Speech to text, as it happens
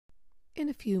In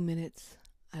a few minutes,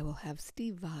 I will have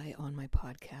Steve Vai on my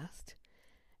podcast.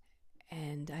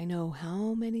 And I know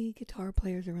how many guitar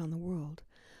players around the world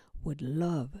would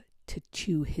love to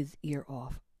chew his ear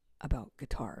off about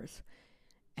guitars.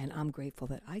 And I'm grateful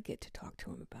that I get to talk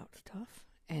to him about stuff.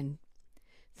 And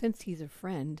since he's a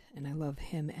friend and I love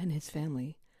him and his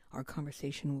family, our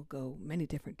conversation will go many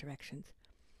different directions.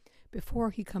 Before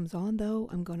he comes on, though,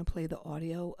 I'm going to play the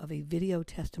audio of a video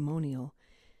testimonial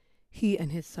he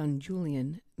and his son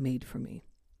Julian made for me.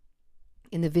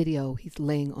 In the video, he's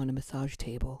laying on a massage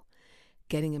table,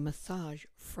 getting a massage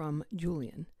from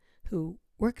Julian, who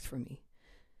works for me.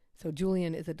 So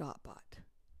Julian is a dot-bot.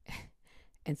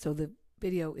 And so the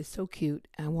video is so cute,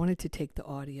 and I wanted to take the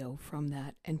audio from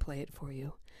that and play it for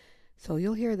you. So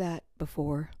you'll hear that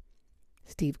before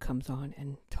Steve comes on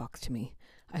and talks to me.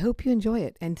 I hope you enjoy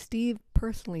it. And Steve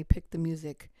personally picked the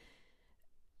music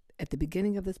at the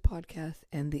beginning of this podcast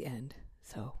and the end.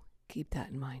 So keep that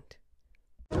in mind.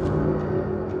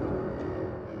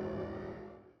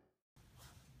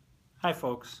 Hi,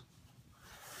 folks.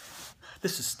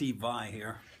 This is Steve Vai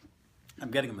here.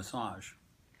 I'm getting a massage.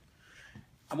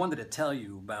 I wanted to tell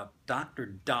you about Dr.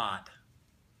 Dot.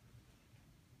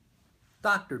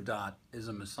 Dr. Dot is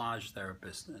a massage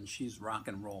therapist, and she's rock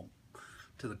and roll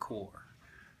to the core.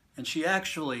 And she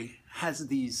actually has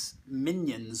these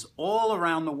minions all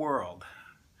around the world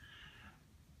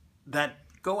that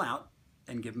go out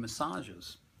and give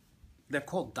massages. They're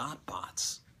called dot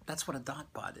bots. That's what a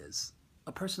dot bot is.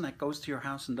 A person that goes to your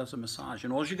house and does a massage.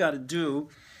 And all you got to do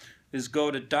is go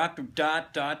to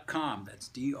drdot.com. That's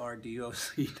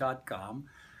DRDOC.com.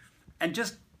 And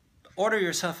just order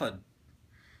yourself a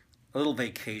little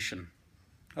vacation,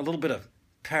 a little bit of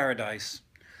paradise,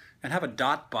 and have a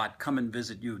dot bot come and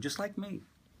visit you, just like me.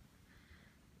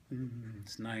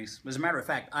 It's nice. As a matter of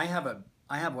fact, I have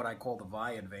what I call the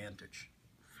Vai advantage.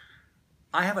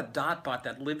 I have a dot bot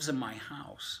that lives in my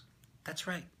house. That's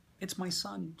right. It's my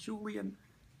son, Julian.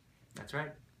 That's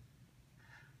right.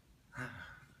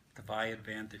 The Vai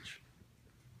advantage.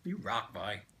 You rock,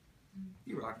 Vai.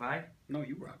 You rock Vai. No,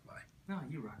 you rock, Vai. No,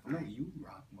 you rock No, Vai. you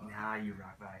rock, Vai. Nah, you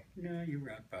rock Vai. No, you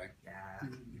rock, Vai. Yeah.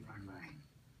 You rock, Vai.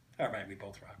 All right, we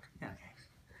both rock. Okay.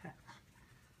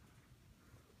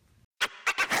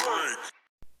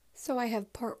 So I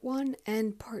have part 1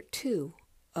 and part 2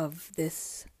 of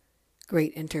this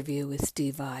great interview with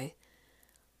Steve Vai.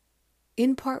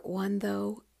 In part 1,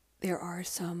 though, there are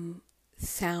some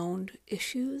sound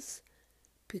issues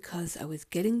because I was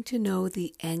getting to know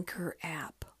the Anchor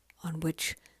app on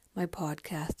which my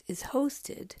podcast is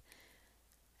hosted.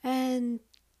 And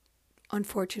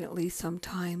unfortunately,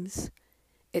 sometimes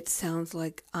it sounds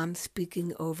like I'm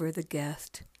speaking over the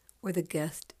guest or the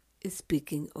guest is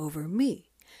speaking over me.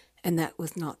 And that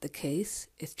was not the case.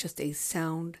 It's just a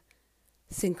sound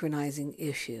synchronizing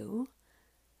issue.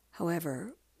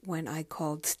 However, when I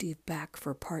called Steve back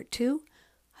for part 2,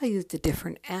 I used a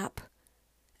different app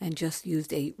and just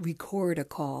used a record a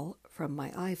call from my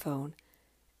iPhone.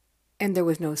 And there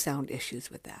was no sound issues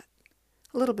with that.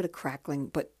 A little bit of crackling,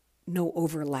 but no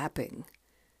overlapping.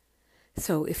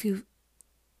 So if you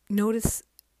notice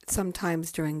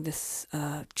sometimes during this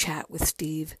chat with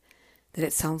Steve that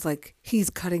it sounds like he's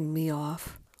cutting me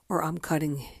off or I'm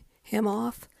cutting him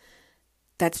off,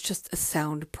 that's just a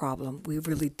sound problem. We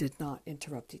really did not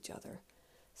interrupt each other.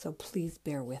 So please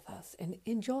bear with us and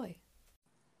enjoy.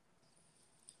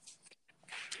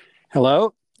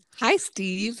 Hello? Hi,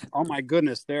 Steve. Oh, my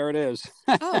goodness, there it is.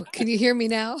 Oh, can you hear me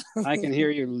now? I can hear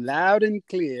you loud and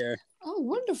clear. Oh,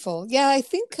 wonderful. Yeah, I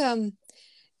think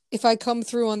if I come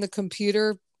through on the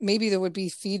computer, maybe there would be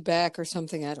feedback or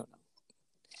something. I don't know.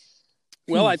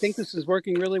 Well, I think this is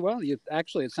working really well.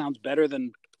 Actually, it sounds better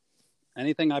than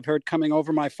anything I've heard coming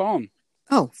over my phone.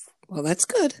 Oh, well, that's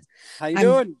good. How you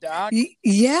doing, Doc?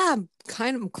 Yeah,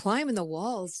 I'm climbing the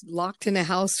walls, locked in a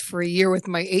house for a year with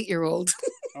my 8-year-old.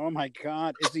 Oh, my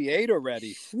God. Is he 8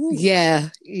 already? Yeah.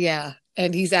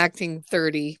 And he's acting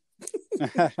 30.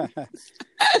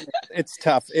 It's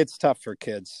tough. It's tough for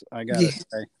kids, I got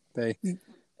to say.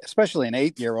 Especially an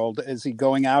 8-year-old. Is he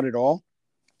going out at all?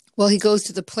 Well, he goes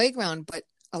to the playground, but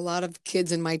a lot of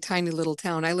kids in my tiny little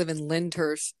town, I live in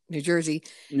Lyndhurst, New Jersey.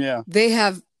 Yeah.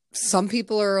 Some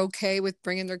people are okay with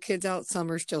bringing their kids out. Some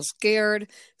are still scared.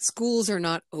 Schools are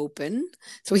not open.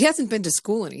 So he hasn't been to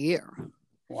school in a year.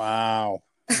 Wow.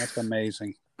 That's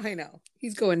amazing. I know.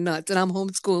 He's going nuts. And I'm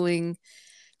homeschooling,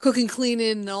 cooking,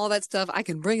 cleaning, and all that stuff. I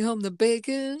can bring home the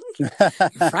bacon,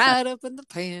 fried up in the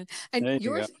pan. And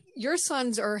your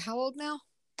sons are how old now?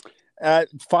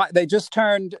 They just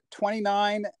turned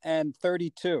 29 and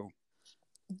 32.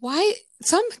 Why?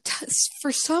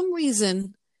 For some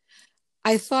reason,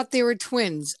 I thought they were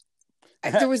twins.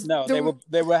 There was No, there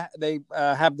were, they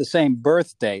have the same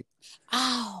birth date.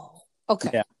 oh, okay.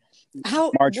 Yeah,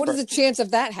 March What is 1st. the chance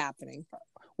of that happening?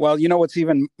 Well, you know what's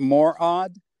even more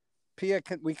odd? Pia,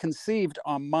 we conceived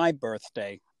on my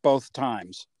birthday both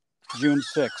times, June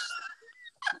 6th.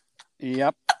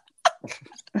 Yep.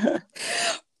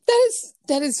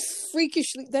 That is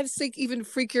freakishly. That's like even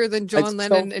freakier than John It's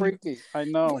Lennon so freaky. I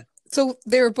know. So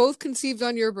they were both conceived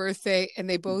on your birthday, and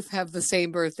they both have the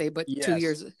same birthday, but 2 Yes.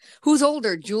 years. Who's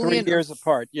older, 3 Julian? years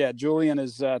apart. Yeah, Julian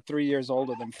is 3 years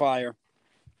older than Fire.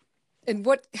 And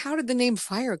how did the name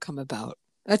Fire come about?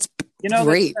 That's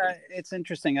great. great. It's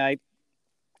interesting.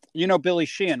 Billy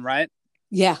Sheehan, right?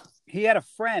 Yeah. He had a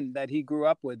friend that he grew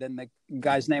up with, and the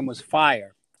guy's name was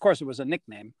Fire. Of course, it was a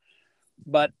nickname,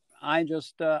 but I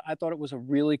thought it was a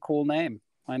really cool name.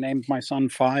 I named my son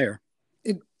Fire.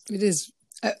 It is.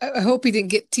 I hope he didn't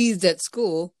get teased at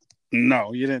school.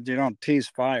 No, you didn't. You don't tease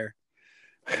Fire.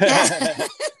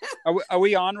 Are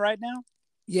we on right now?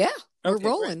 Yeah, we're Okay,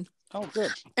 rolling. Great. Oh,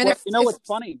 good. And what's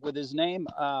funny with his name?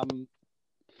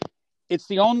 It's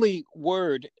the only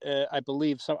word, I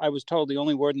believe. So I was told the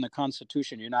only word in the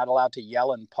Constitution you're not allowed to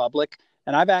yell in public.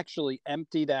 And I've actually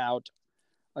emptied out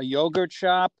a yogurt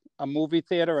shop, a movie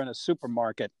theater, and a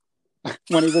supermarket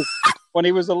when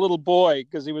he was a little boy,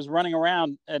 because he was running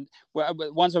around. And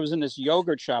once I was in this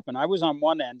yogurt shop, and I was on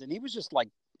one end, and he was just like,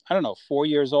 I don't know, 4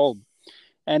 years old.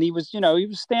 And he was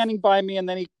standing by me, and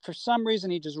then for some reason,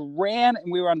 he just ran,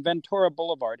 and we were on Ventura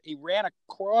Boulevard. He ran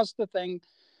across the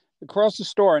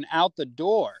store and out the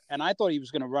door. And I thought he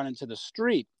was going to run into the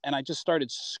street. And I just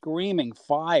started screaming,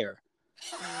 Fire.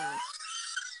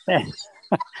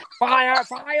 Fire,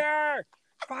 fire,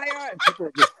 fire. And people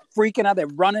are just freaking out. They're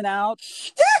running out.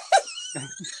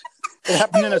 It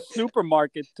happened in a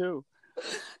supermarket, too.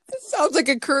 This sounds like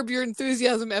a Curb Your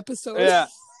Enthusiasm episode. Yeah.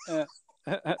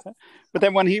 But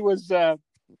then when he was,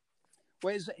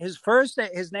 his first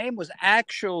name was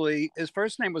actually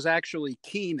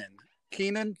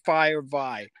Keenan Fire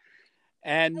Vi.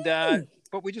 And,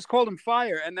 but we just called him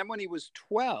Fire. And then when he was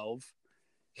 12,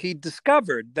 he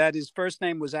discovered that his first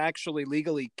name was actually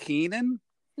legally Keenan.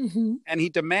 Mm-hmm. And he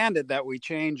demanded that we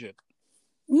change it.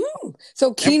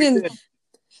 So Keenan,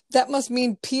 that must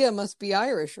mean Pia must be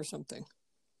Irish or something.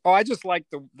 Oh, I just like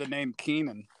the name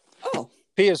Keenan. Oh.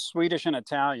 Pia is Swedish and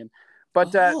Italian.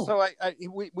 But so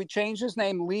we changed his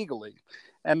name legally.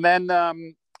 And then I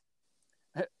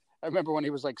remember when he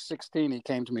was like 16, he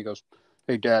came to me and goes,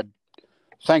 "Hey, Dad,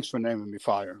 thanks for naming me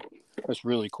Fire. That's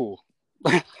really cool."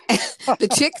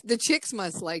 The chicks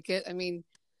must like it. I mean,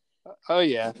 oh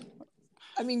yeah.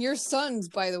 I mean, your sons,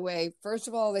 by the way, first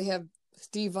of all, they have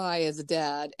Steve Vai as a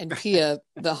dad and Pia,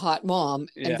 the hot mom,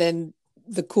 and then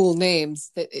the cool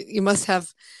names. That you must have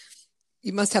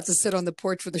to sit on the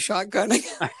porch with a shotgun.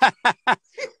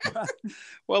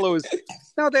 Well,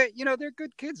 they're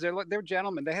good kids. They're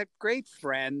gentlemen. They had great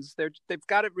friends. They've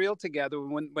got it real together.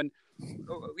 When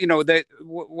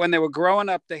they were growing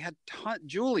up, they had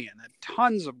Julian had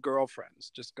tons of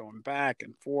girlfriends, just going back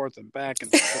and forth and back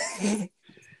and forth.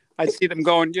 I'd see them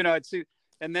going,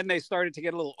 and then they started to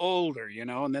get a little older,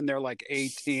 and then they're like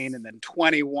 18 and then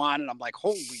 21, and I'm like,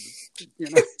 holy,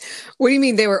 What do you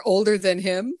mean they were older than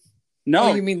him?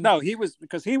 No, he was,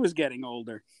 because he was getting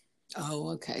older. Oh,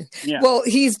 okay. Yeah. Well,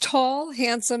 he's tall,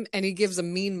 handsome, and he gives a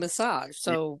mean massage.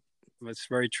 So that's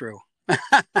very true.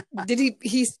 Did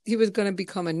he was going to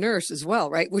become a nurse as well,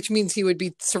 right? Which means he would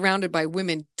be surrounded by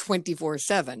women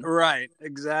 24/7. Right.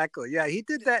 Exactly. Yeah, he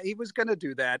did that. He was going to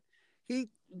do that. He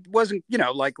wasn't,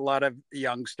 like a lot of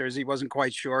youngsters, he wasn't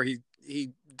quite sure. He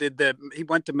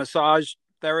went to massage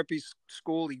therapy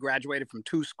school. He graduated from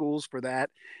 2 schools for that.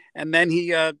 And then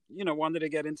he, wanted to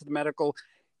get into the medical.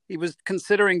 He was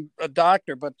considering a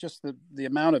doctor, but just the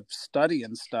amount of study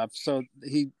and stuff. So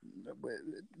he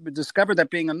discovered that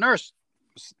being a nurse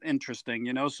was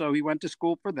interesting, so he went to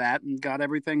school for that and got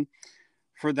everything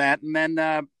for that. And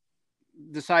then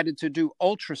decided to do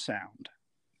ultrasound,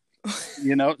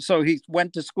 so he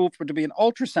went to school to be an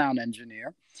ultrasound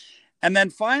engineer. And then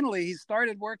finally he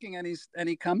started working, and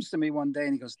he comes to me one day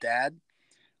and he goes, "Dad,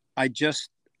 I just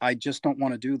don't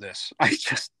want to do this. I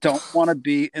just don't want to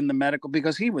be in the medical,"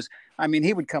 because he was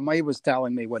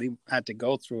telling me what he had to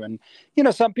go through. And,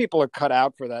 some people are cut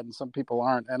out for that and some people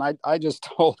aren't. And I just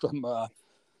told him,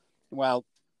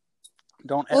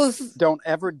 don't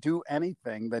ever do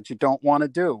anything that you don't want to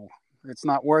do. It's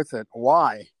not worth it.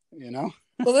 Why?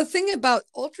 Well, the thing about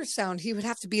ultrasound, he would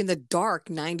have to be in the dark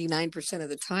 99% of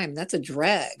the time. That's a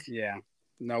drag. Yeah.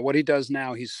 No, what he does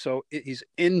now, he's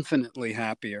infinitely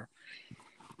happier.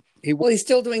 Well, he's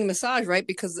still doing massage, right?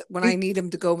 Because when I need him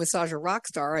to go massage a rock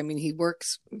star, I mean, he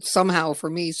works somehow for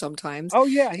me sometimes. Oh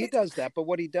yeah, he does that. But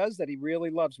what he does that he really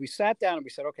loves, we sat down and we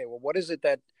said, okay, well, what is it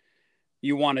that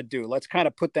you want to do? Let's kind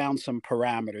of put down some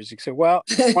parameters. He said, well,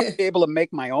 I want to be able to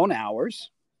make my own hours.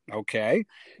 Okay.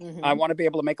 Mhm. I want to be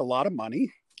able to make a lot of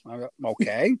money.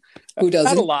 Okay. Who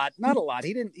doesn't? Not a lot.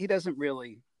 He didn't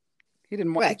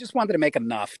want, he Right. just wanted to make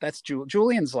enough. That's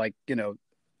Julian's like,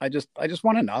 I just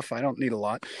want enough. I don't need a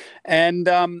lot. And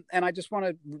I just want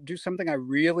to do something I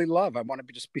really love. I want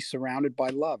to just be surrounded by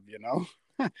love,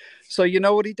 So you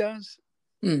know what he does?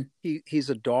 Mm.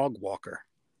 He's a dog walker.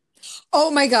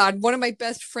 Oh my God. One of my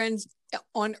best friends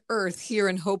on earth here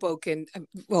in Hoboken.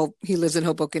 Well, he lives in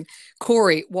Hoboken.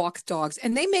 Corey walks dogs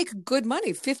and they make good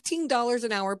money, $15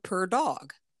 an hour per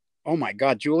dog. Oh my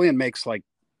God. Julian makes like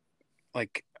a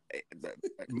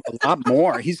lot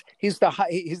more.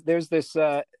 There's this,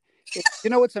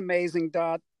 what's amazing,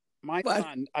 Dot? My What?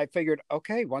 son, I figured,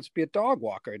 okay, he wants to be a dog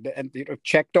walker and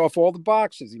checked off all the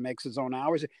boxes. He makes his own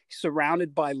hours. He's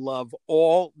surrounded by love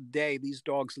all day. These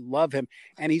dogs love him.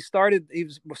 And he started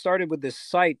with this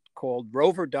site called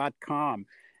rover.com,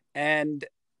 and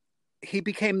he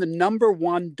became the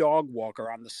 #1 dog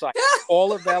walker on the site,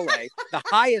 all of LA, the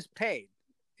highest paid.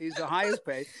 He's the highest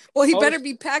paid. Well, he better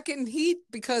be packing heat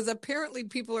because apparently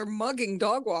people are mugging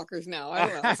dog walkers now. I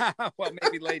don't know. Well,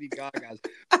 maybe Lady Gaga's.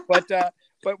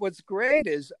 But what's great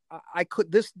is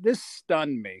this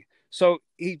stunned me. So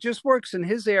he just works in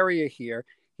his area here.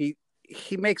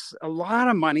 He makes a lot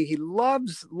of money. He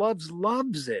loves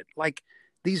it. Like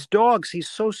these dogs, he's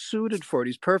so suited for it.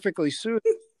 He's perfectly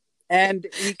suited. And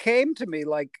he came to me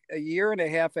like a year and a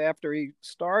half after he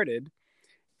started,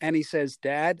 and he says,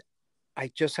 Dad, I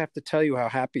just have to tell you how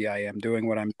happy I am doing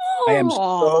what I am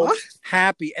so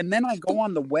happy. And then I go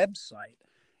on the website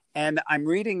and I'm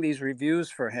reading these reviews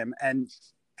for him, and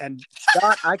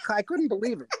God, I couldn't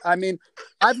believe it. I mean,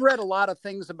 I've read a lot of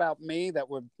things about me that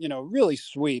were, really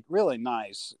sweet, really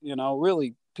nice,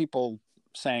 really people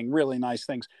saying really nice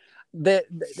things.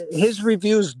 His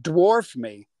reviews dwarf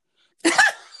me.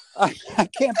 I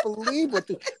can't believe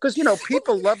because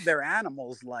people love their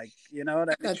animals, like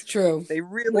That's true. They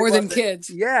really more than kids.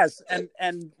 Yes,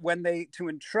 and when to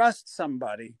entrust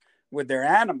somebody with their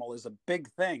animal is a big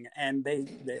thing, and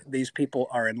these people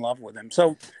are in love with him,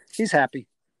 so he's happy.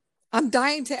 I'm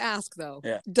dying to ask though.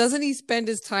 Yeah. Doesn't he spend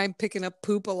his time picking up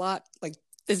poop a lot? Like,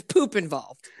 is poop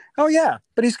involved? Oh yeah,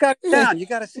 but he's got it down. You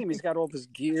got to see him. He's got all this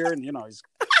gear, and he's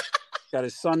got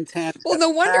his suntan. Well, no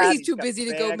wonder he's too busy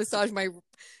to go massage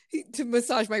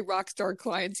my rock star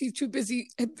clients. He's too busy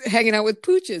hanging out with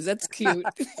pooches. That's cute.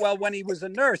 Well, when he was a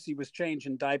nurse, he was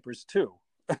changing diapers too.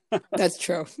 That's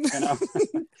true.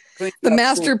 The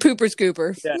master pooper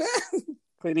scooper. Yeah.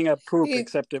 Cleaning up poop,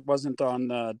 except it wasn't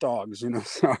on dogs,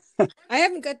 So I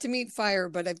haven't got to meet Fire,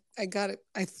 but I got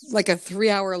like a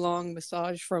 3-hour long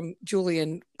massage from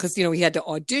Julian because he had to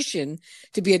audition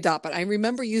to be a Dot. But I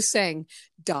remember you saying,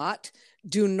 Dot,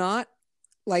 do not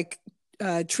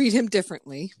treat him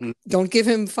differently. Mm-hmm. Don't give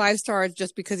him 5 stars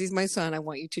just because he's my son. I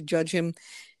want you to judge him,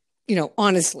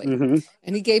 honestly. Mm-hmm.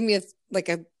 And he gave me it's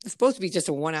supposed to be just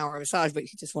a 1-hour massage, but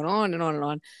he just went on and on and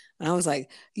on. And I was like,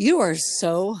 you are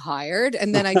so hired.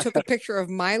 And then I took a picture of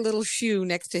my little shoe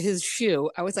next to his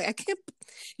shoe. I was like,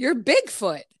 you're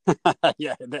Bigfoot.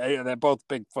 Yeah, they're both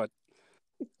Bigfoot.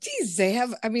 Geez,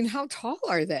 how tall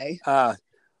are they?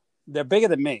 They're bigger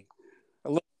than me. A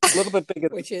little bit bigger.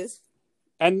 Which is?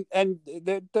 And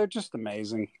they're just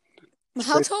amazing.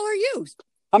 How tall are you?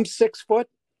 I'm 6 foot.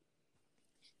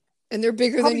 And they're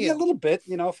bigger than you? A little bit.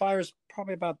 Fire's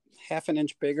probably about half an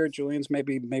inch bigger. Julian's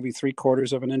maybe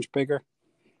 3/4 of an inch bigger.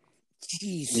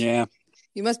 Jeez. Yeah.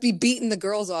 You must be beating the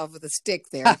girls off with a stick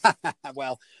there.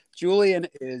 Well, Julian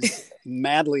is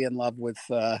madly in love with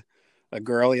a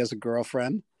girl. He has a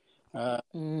girlfriend.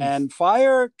 And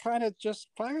Fire's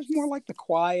more like the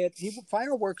quiet.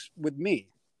 Fire works with me.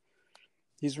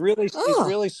 He's really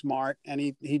smart, and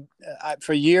he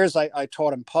for years I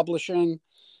taught him publishing,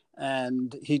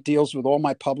 and he deals with all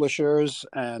my publishers,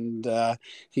 and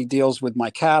he deals with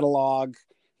my catalog.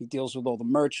 He deals with all the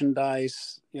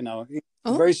merchandise. He's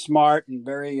very smart and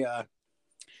very.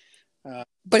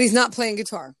 But he's not playing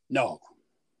guitar. No,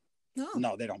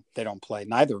 they don't. They don't play.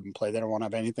 Neither of them play. They don't want to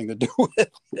have anything to do with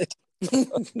it.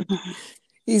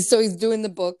 He's doing the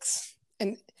books,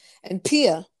 and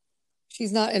Pia.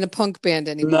 She's not in a punk band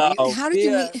anymore. No, how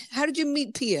did you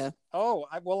meet Pia? Oh,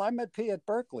 I met Pia at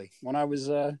Berkeley when I was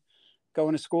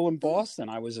going to school in Boston.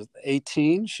 I was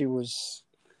 18. She was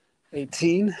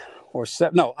 18 or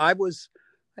 7. No, I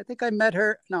think I met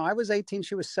her. No, I was 18.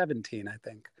 She was 17, I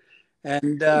think.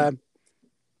 And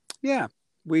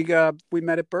we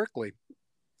met at Berkeley,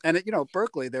 and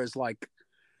Berkeley, there's like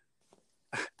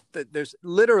there's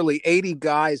literally 80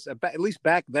 guys, at least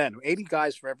back then, 80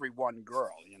 guys for every one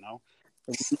girl.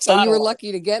 So Not you a were lot.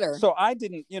 lucky to get her. So I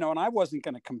didn't, and I wasn't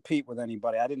going to compete with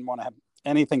anybody. I didn't want to have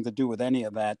anything to do with any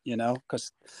of that,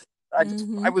 because I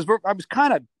was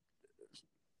kind of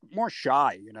more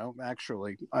shy,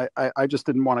 actually. I just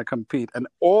didn't want to compete. And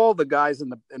all the guys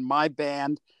in my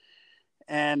band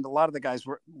and a lot of the guys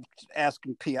were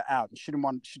asking Pia out, and she didn't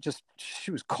want.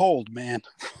 She was cold, man.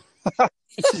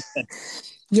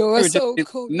 You're so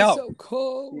cold. No, you're so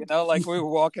cold. Like we were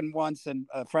walking once, and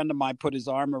a friend of mine put his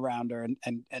arm around her,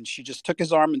 and she just took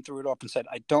his arm and threw it off and said,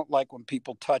 "I don't like when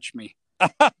people touch me."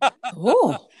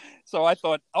 Oh. So I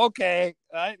thought, okay,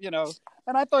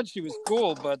 and I thought she was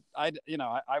cool, but I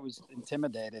was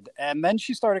intimidated. And then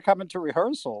she started coming to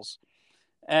rehearsals,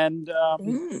 and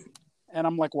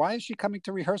I'm like, why is she coming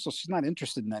to rehearsals? She's not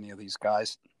interested in any of these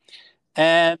guys.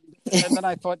 And then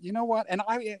I thought, you know what? And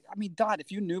I mean, Dot,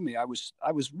 if you knew me, I was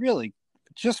really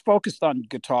just focused on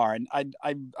guitar, and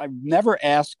I never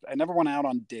asked, I never went out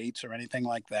on dates or anything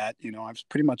like that. I was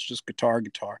pretty much just guitar.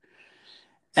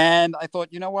 And I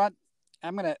thought, you know what?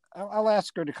 I'll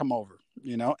ask her to come over,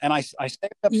 and I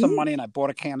saved up some money and I bought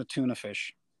a can of tuna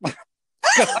fish.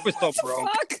 I was so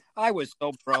broke. I was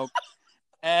so broke.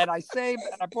 And I saved,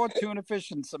 and I bought tuna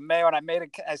fish and some mayo,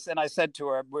 and I said to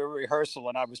her, we were rehearsal,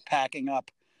 and I was packing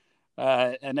up,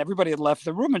 and everybody had left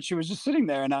the room, and she was just sitting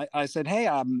there, and I said, hey,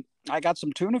 I got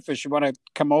some tuna fish. You want to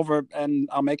come over and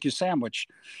I'll make you a sandwich?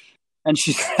 And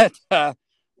she said,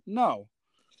 no.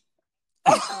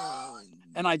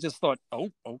 And I just thought, oh,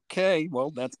 okay, well,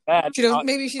 that's bad.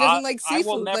 Maybe she doesn't like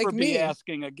seafood like me. I will never be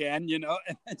asking again, And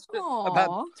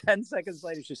about 10 seconds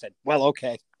later, she said, well,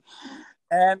 okay.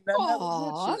 And then that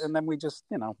was it. And then we just,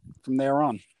 from there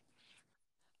on.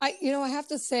 I have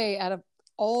to say, out of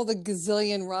all the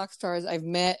gazillion rock stars I've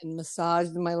met and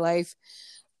massaged in my life,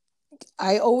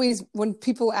 I always, when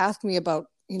people ask me about,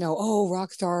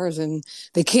 rock stars and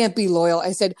they can't be loyal,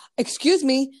 I said, excuse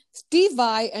me, Steve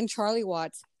Vai and Charlie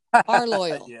Watts are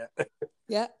loyal.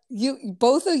 Yeah. You,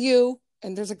 both of you,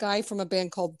 and there's a guy from a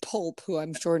band called Pulp, who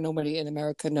I'm sure nobody in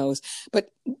America knows, but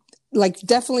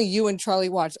definitely you and Charlie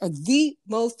Watts are the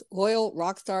most loyal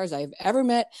rock stars I've ever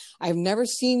met. I've never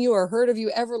seen you or heard of you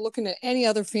ever looking at any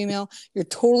other female. You're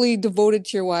totally devoted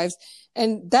to your wives.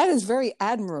 And that is very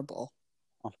admirable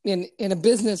in a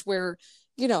business where,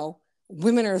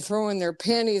 women are throwing their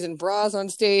panties and bras on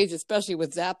stage, especially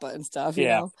with Zappa and stuff, you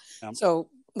know? So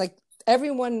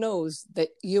everyone knows that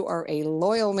you are a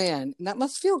loyal man, and that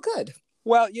must feel good.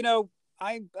 Well,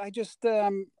 I just,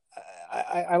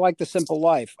 I like the simple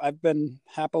life. I've been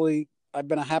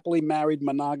a happily married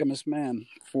monogamous man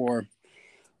for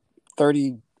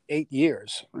 38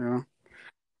 years.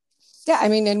 Yeah, I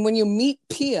mean, and when you meet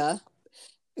Pia,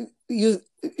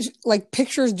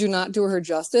 pictures do not do her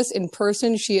justice. In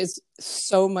person, she is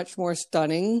so much more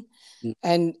stunning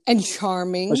and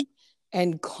charming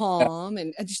and calm,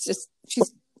 and she's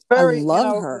very. I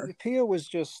love her. Pia was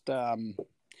just.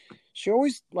 She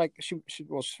always she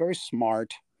was very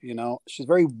smart. She's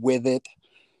very with it.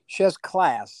 She has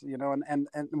class, and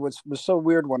it was so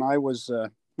weird when I was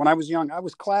young. I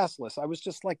was classless. I was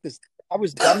just like this. I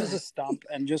was dumb as a stump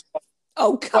and just.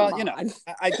 Oh, come on.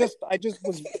 I just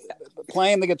was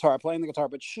playing the guitar,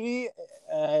 but she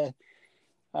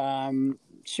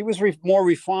was more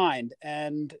refined,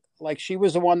 and she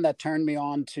was the one that turned me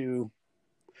on to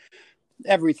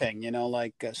everything,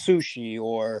 sushi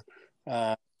or.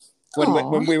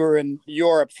 When we were in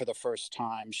Europe for the first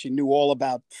time, she knew all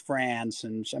about France,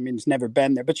 and she's never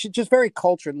been there, but she's just very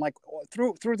cultured. And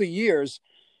through the years,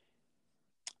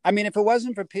 if it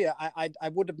wasn't for Pia, I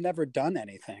would have never done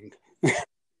anything.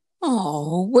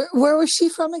 Oh, where was she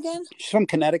from again? She's from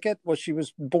Connecticut. Well, she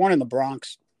was born in the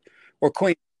Bronx, or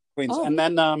Queens, and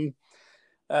then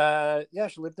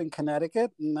she lived in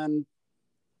Connecticut, and then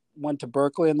went to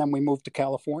Berkeley, and then we moved to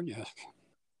California.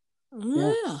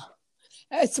 Yeah.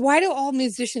 So why do all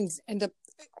musicians end up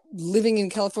living in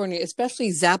California, especially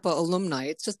Zappa alumni?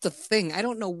 It's just a thing. I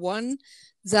don't know one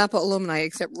Zappa alumni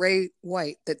except Ray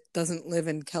White that doesn't live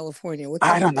in California.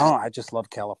 I don't know. I just love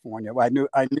California. I knew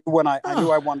when I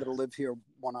knew I wanted to live here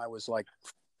when I was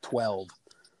 12.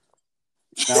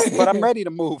 But I'm ready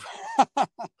to move. Not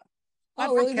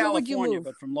from California,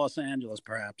 but from Los Angeles,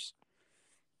 perhaps.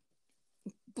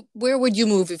 Where would you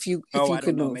move if you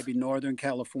could move? Maybe Northern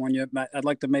California. I'd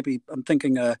like to I'm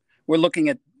thinking we're looking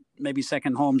at maybe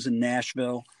second homes in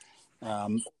Nashville.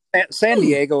 San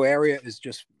Diego area is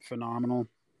just phenomenal.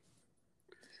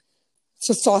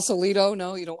 So Sausalito,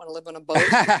 no, you don't want to live on a boat?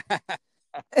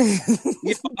 You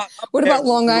know, up What there, about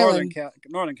Long Island?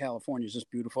 Northern California is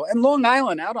just beautiful, and Long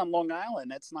Island, out on Long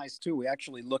Island, that's nice too. We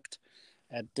actually looked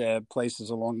at places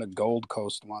along the Gold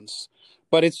Coast once,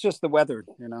 but it's just the weather,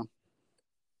 you know.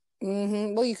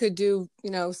 Well, you could do,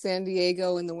 San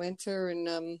Diego in the winter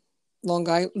and Long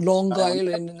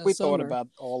Island in the We thought summer. about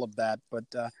all of that, but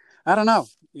I don't know.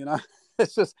 You know,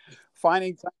 it's just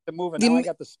finding time to move. And now I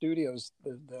got the studios.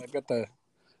 I got the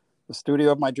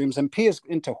studio of my dreams. And Pia's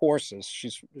into horses.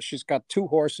 She's got 2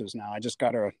 horses now. I just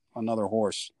got her another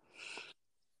horse.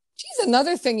 Geez,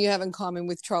 another thing you have in common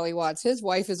with Charlie Watts. His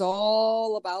wife is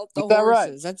all about the Is that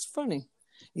horses. right? That's funny.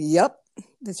 Yep,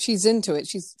 she's into it.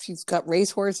 She's got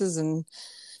race horses and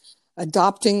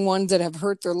adopting ones that have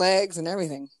hurt their legs and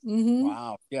everything. Mm-hmm.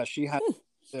 Wow. Yeah, she had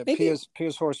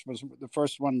Pia's horse was the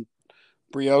first one.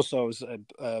 Brioso is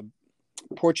a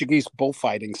Portuguese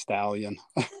bullfighting stallion.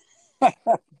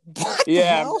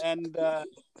 Yeah, and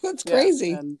that's crazy.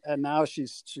 Yeah, and now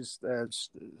she's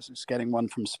getting one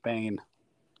from Spain.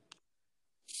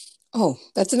 Oh,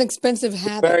 that's an expensive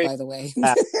habit, by the way.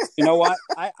 You know what?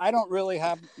 I don't really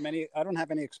have many. I don't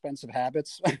have any expensive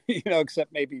habits,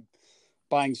 except maybe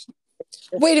buying.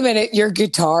 Wait a minute, your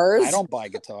guitars? I don't buy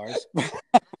guitars.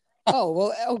 Oh,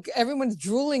 well, everyone's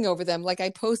drooling over them. Like I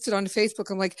posted on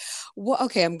Facebook, I'm like, well,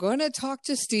 okay, I'm going to talk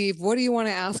to Steve. What do you want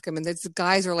to ask him? And the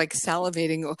guys are like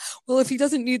salivating. Well, if he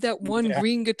doesn't need that one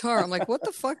green guitar, I'm like, what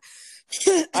the fuck?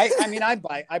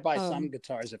 I buy some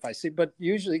guitars if I see, but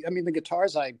usually, the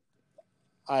guitars I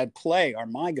play are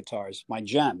my guitars, my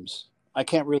gems. I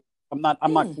can't really,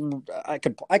 I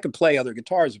could play other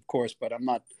guitars, of course, but I'm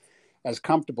not as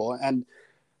comfortable. And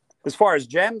as far as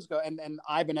gems go, and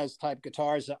Ibanez type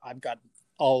guitars, I've got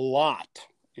a lot,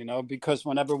 because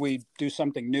whenever we do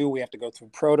something new, we have to go through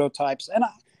prototypes, and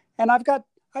I've got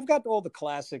all the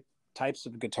classic types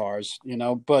of guitars,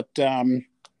 but I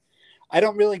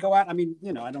don't really go out. I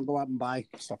don't go out and buy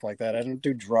stuff like that. I don't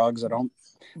do drugs. I don't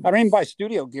even buy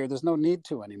studio gear. There's no need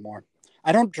to anymore.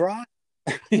 I don't drive.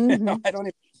 Mm-hmm. I don't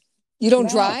even. You don't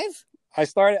drive? I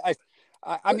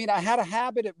had a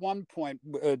habit at one point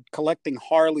collecting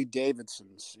Harley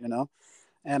Davidsons, and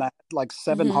I had like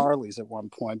 7 Harleys at one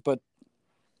point, but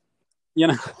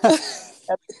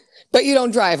but you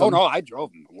don't drive them. Oh no, I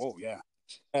drove them. Whoa, yeah.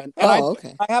 And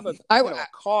okay. I have a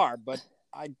car, but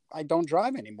I don't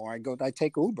drive anymore. I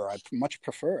take Uber. I much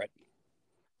prefer it.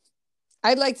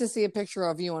 I'd like to see a picture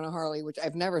of you on a Harley, which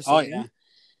I've never seen. Oh yeah.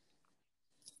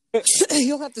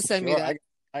 You'll have to send me that.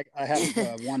 I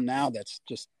have one now that's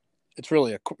just. It's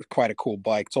really quite a cool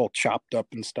bike. It's all chopped up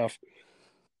and stuff.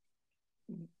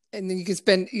 And then you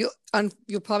can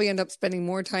you'll probably end up spending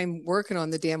more time working on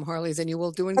the damn Harleys than you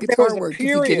will doing guitar work if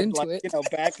you get into it.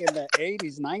 Back in the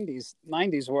 80s,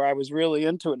 90s, where I was really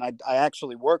into it, and I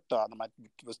actually worked on them. I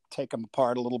was take them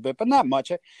apart a little bit, but not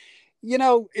much.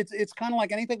 It's kind of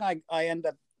like anything I end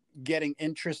up getting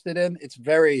interested in. It's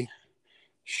very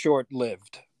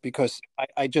short-lived because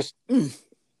I just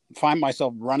find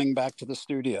myself running back to the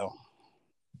studio.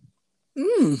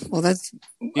 Well, that's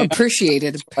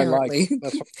appreciated, apparently.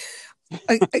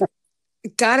 I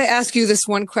gotta ask you this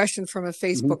one question from a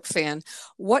Facebook fan.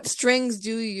 What strings do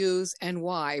you use and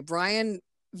why? Brian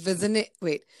Venezio.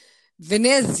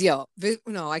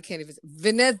 No, I can't even.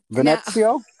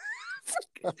 Venezio?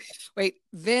 Wait,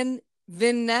 Veneziano.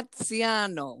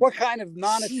 What kind of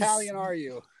non-Italian are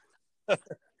you?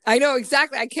 I know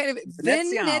exactly. I can't even.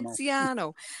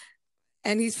 Veneziano.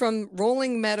 And he's from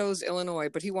Rolling Meadows, Illinois,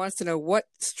 but he wants to know what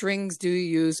strings do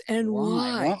you use and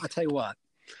why? Well, I'll tell you what.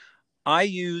 I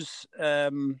use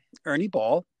Ernie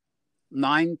Ball,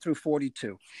 9 through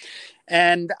 42.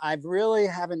 And I really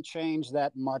haven't changed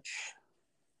that much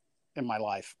in my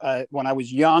life. When I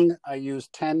was young, I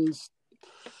used 10s,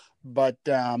 but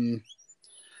I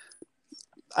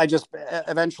just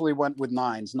eventually went with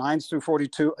 9s through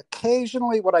 42.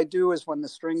 Occasionally, what I do is when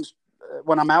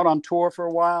I'm out on tour for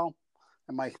a while,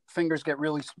 and my fingers get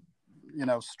really,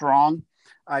 strong,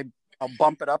 I'll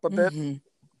bump it up a bit.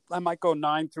 I might go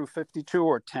 9 through 52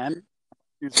 or 10.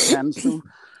 Use 10s through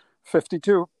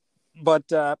 52, but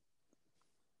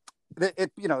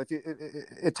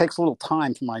it takes a little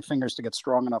time for my fingers to get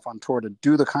strong enough on tour to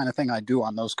do the kind of thing I do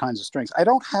on those kinds of strings. I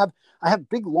have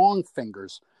big long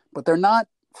fingers, but they're not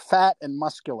fat and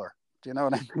muscular. Do you know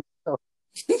what I mean?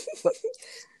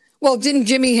 Well, didn't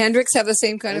Jimi Hendrix have the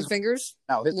same kind of fingers?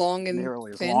 No, long and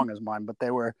nearly thin? As long as mine, but they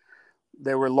were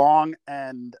long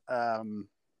and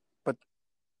but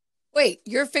wait,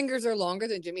 your fingers are longer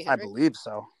than Jimi Hendrix? I believe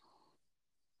so.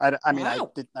 I mean,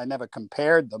 wow. I never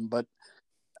compared them, but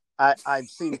I've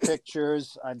seen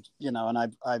pictures. Who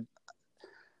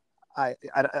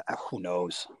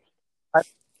knows?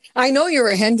 I know you're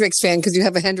a Hendrix fan because you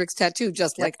have a Hendrix tattoo,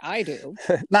 just Yep. like I do.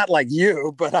 Not like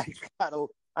you, but I've got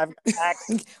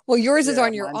Axis. Well, yours is Yeah,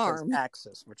 on your mine says arm.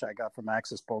 Axis, which I got from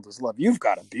Axis Bold as Love. You've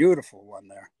got a beautiful one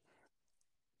there.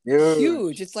 Huge.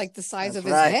 Huge. It's like the size That's of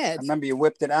his right. head. I remember you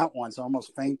whipped it out once,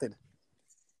 almost fainted.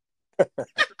 Whip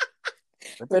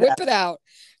it out.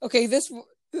 Okay, this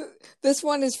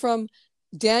one is from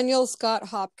Daniel Scott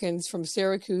Hopkins from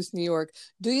Syracuse, New York.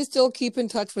 Do you still keep in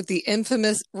touch with the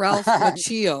infamous Ralph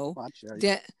Macchio?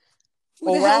 Macchio.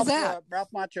 Who the hell's that? Ralph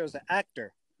Macchio is an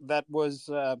actor that was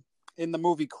in the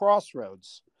movie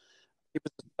Crossroads. He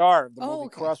was the star of the movie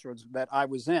Crossroads that I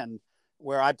was in,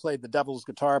 where I played the devil's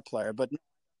guitar player. But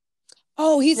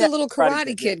he's a little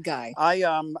Karate Kid guy.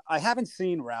 I haven't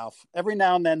seen Ralph. Every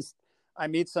now and then I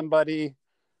meet somebody,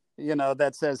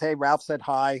 that says, "Hey, Ralph said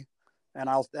hi,"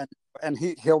 and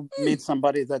he'll meet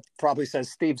somebody that probably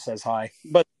says Steve says hi.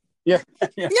 But yeah.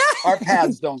 Our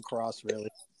paths don't cross really.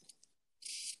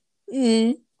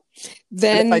 Mm.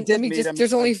 Then if I did meet him,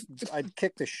 there's only I'd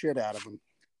kick the shit out of him.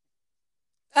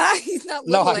 He's not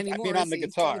little anymore. I mean on the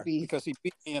guitar because he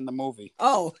beat me in the movie.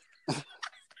 Oh.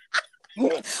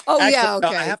 Actually, yeah,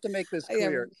 okay. No, I have to make this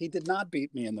clear. He did not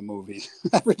beat me in the movie.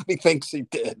 Everybody thinks he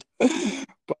did.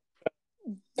 But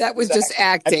that was just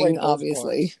acting,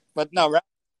 obviously. But no,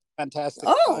 fantastic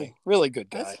guy. Really good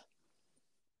guy.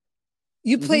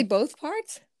 You played both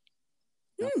parts?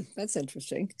 That's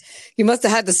interesting. You must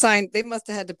have had to sign. They must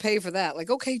have had to pay for that. Like,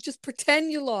 okay, just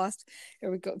pretend you lost.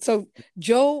 Here we go. So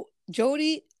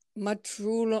Jody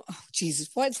Matrulo. Oh, Jesus,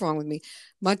 what's wrong with me?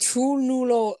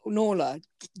 Matrunola.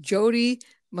 Jody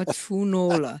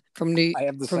Matrunola from New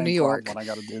York. When I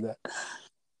got to do that.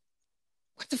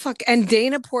 What the fuck? And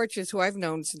Dana Porches, who I've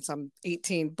known since I'm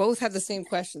 18, both have the same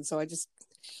question. So I just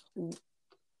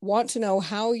want to know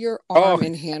how your arm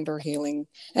and hand are healing,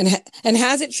 and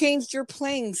has it changed your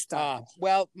playing style?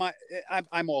 Well,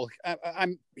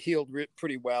 I'm healed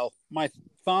pretty well. My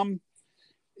thumb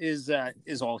is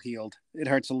all healed. It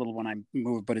hurts a little when I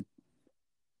move, but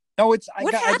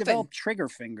I developed trigger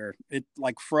finger. It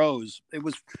like froze.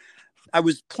 I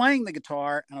was playing the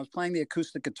guitar and I was playing the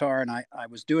acoustic guitar and I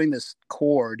was doing this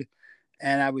chord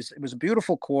and it was a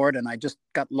beautiful chord and I just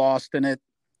got lost in it.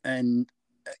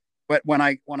 But when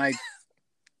I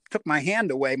took my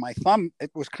hand away, my thumb, it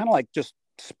was kind of like just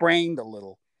sprained a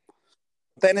little.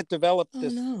 Then it developed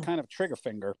this kind of trigger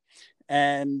finger,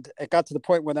 and it got to the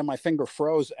point where then my finger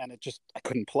froze, and I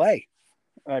couldn't play.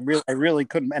 I really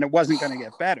couldn't, and it wasn't going to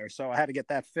get better. So I had to get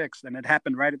that fixed, and it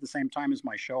happened right at the same time as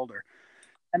my shoulder.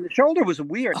 And the shoulder was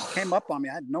weird. It came up on me.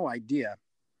 I had no idea.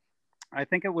 I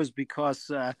think it was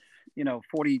because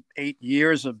 48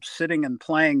 years of sitting and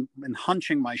playing and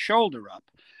hunching my shoulder up.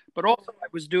 But also I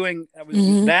was doing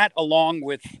that along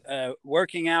with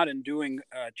working out and doing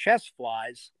chest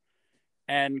flies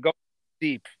and going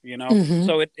deep,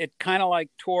 So it kind of like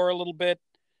tore a little bit,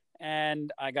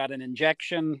 and I got an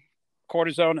injection,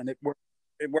 cortisone, and it worked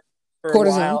for a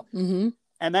while. Mm-hmm.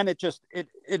 And then it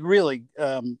really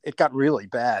it got really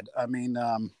bad. I mean,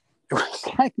 it was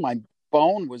like my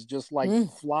bone was just like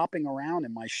flopping around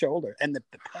in my shoulder, and the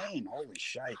pain, holy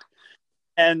shite.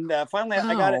 And finally, I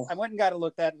went and got it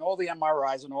looked at, and all the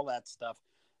MRIs and all that stuff.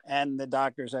 And the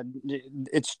doctor said,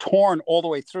 it's torn all the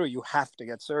way through. You have to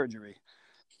get surgery.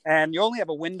 And you only have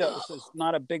a window. So it's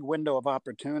not a big window of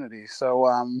opportunity. So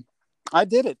I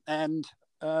did it, and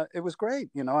it was great.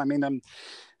 I mean,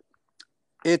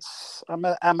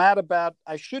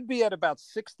 I should be at about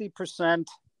 60%,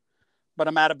 but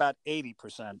I'm at about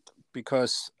 80%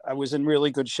 because I was in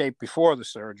really good shape before the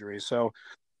surgery. So,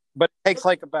 but it takes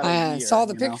like about a year. I saw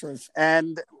the pictures.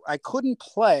 And I couldn't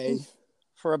play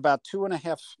for about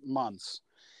 2.5 months.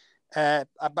 But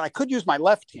I could use my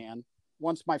left hand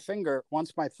once my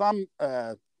thumb,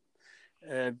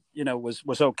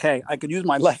 was okay. I could use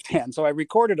my left hand. So I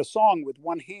recorded a song with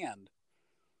one hand.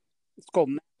 It's called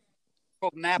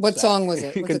Knapsack. What song was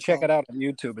it? You can check it out on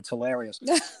YouTube. It's hilarious.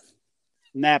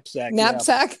 Knapsack.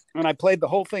 Yeah. And I played the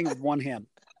whole thing with one hand.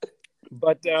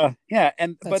 But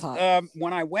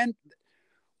when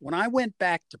I went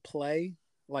back to play,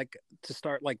 like to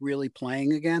start like really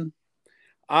playing again,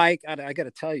 I got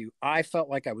to tell you, I felt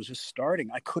like I was just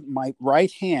starting. My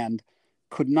right hand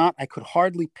I could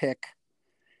hardly pick.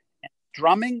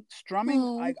 Strumming.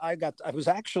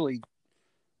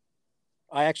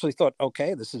 I actually thought,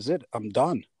 okay, this is it. I'm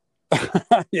done.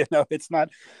 It's not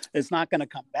going to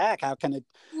come back. How can it?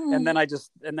 And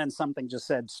then something just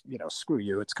said, screw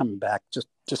you. It's coming back.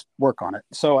 Just work on it.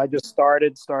 So I just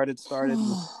started.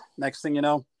 Next thing you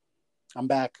know, I'm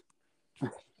back.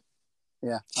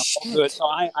 Yeah. I'm all good. So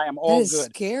I am all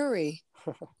good. Scary.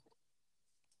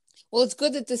 Well, it's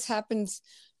good that this happens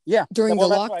Yeah. during Well,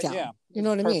 the that's why. lockdown. Yeah. You know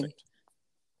what I mean? Perfect.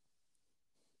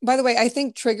 By the way, I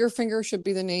think Trigger Finger should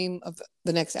be the name of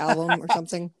the next album or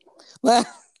something. Well,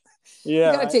 you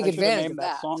Yeah. got to take I should have advantage named of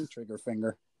that that. song Trigger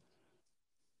Finger.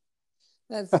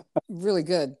 That's really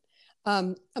good.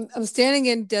 I'm standing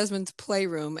in Desmond's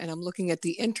playroom and I'm looking at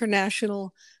the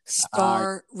International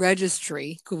Star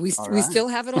Registry. We right. still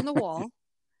have it on the wall.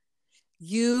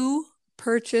 You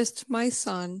purchased my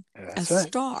son That's a right.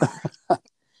 star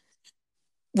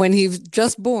when he was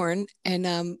just born, and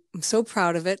I'm so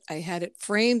proud of it. I had it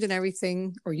framed and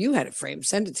everything, or you had it framed.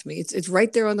 Send it to me. It's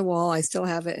right there on the wall. I still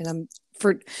have it, and I'm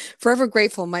forever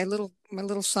grateful. My little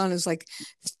son is like,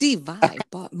 Steve Vai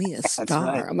bought me a star.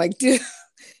 right. I'm like, dude,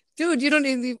 you don't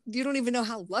even know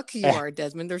how lucky you are,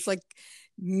 Desmond. There's like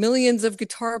millions of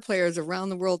guitar players around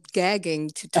the world gagging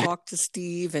to talk to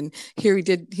Steve, and here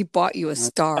he bought you a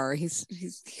star.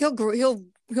 He'll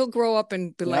grow up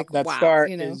and be like, that wow, star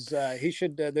you know. is he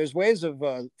should. There's ways of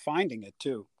finding it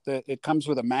too. It comes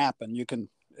with a map, and you can,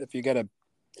 if you get a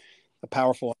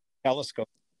powerful telescope.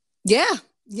 Yeah,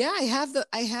 I have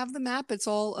the map. It's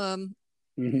all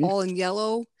all in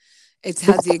yellow. It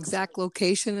has the exact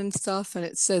location and stuff, and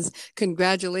it says,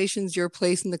 "Congratulations, your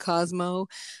place in the Cosmo,"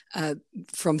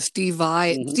 from Steve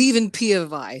Vai. Stephen Pia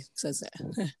Vai says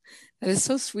that. That is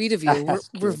so sweet of you.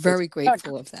 We're very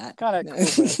grateful of that. Kind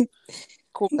of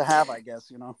cool to have, I guess.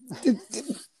 You know.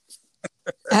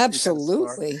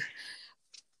 Absolutely.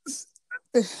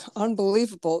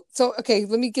 Unbelievable. So, okay,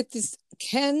 let me get this.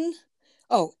 Ken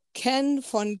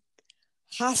von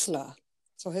Hassler.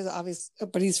 So his obvious,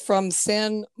 but he's from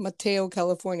San Mateo,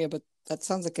 California, but that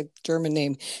sounds like a German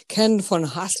name. Ken von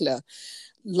Hassler.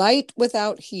 Light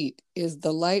Without Heat is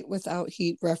the Light Without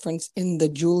Heat reference in the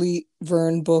Julie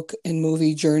Verne book and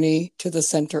movie Journey to the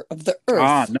Center of the Earth.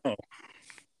 Ah, no.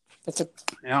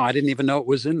 No, I didn't even know it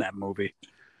was in that movie.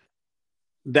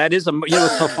 That is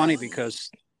it's so funny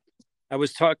because I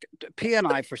was talking, P and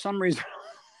I, for some reason,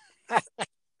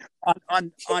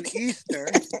 on Easter,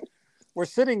 we're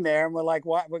sitting there and we're like,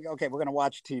 "What? Okay, we're going to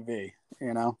watch TV."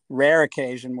 You know, rare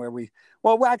occasion where we've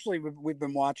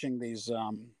been watching these,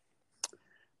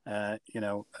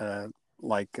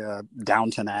 like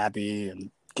Downton Abbey and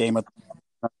Game of.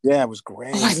 Yeah, it was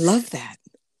great. Oh, I love that.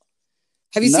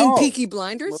 Have you seen Peaky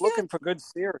Blinders We're looking for good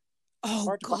series.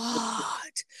 Oh,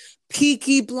 God.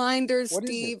 Peaky Blinders, What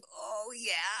Steve. Is it? Oh,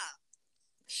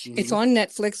 yeah. It's on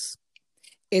Netflix.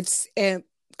 It's a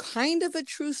kind of a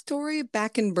true story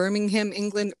back in Birmingham,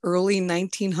 England, early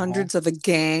 1900s of a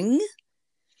gang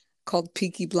called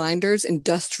Peaky Blinders,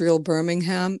 industrial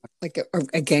Birmingham, like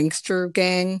a gangster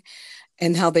gang,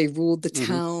 and how they ruled the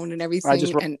town and everything. I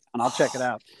just wrote, and I'll check it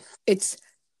out. It's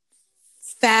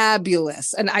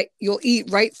fabulous, and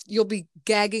you'll be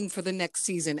gagging for the next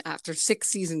season. After 6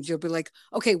 seasons, you'll be like,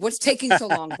 okay, what's taking so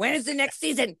long? When is the next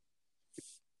season?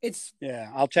 It's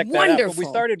I'll check that out. But we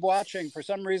started watching, for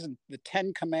some reason, the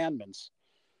 10 Commandments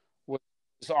was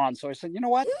on, so I said, you know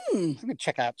what, I'm gonna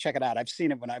check it out. I've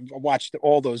seen it when I watched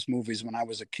all those movies when I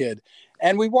was a kid,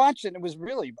 and we watched it, and it was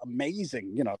really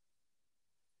amazing. You know,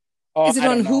 is it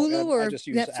on Hulu or I just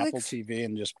use Netflix? Apple TV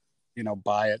and just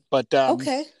buy it. But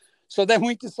okay. So then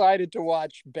we decided to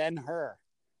watch Ben-Hur.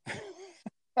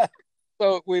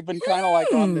 So we've been kind of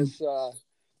like on this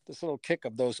little kick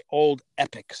of those old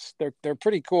epics. They're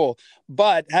pretty cool.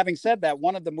 But having said that,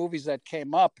 one of the movies that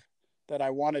came up that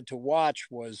I wanted to watch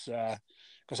was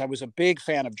because I was a big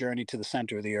fan of Journey to the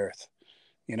Center of the Earth.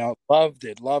 Loved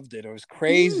it. It was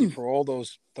crazy for all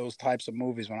those types of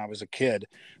movies when I was a kid.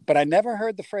 But I never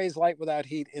heard the phrase "light without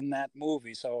heat" in that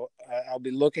movie, so I'll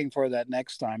be looking for that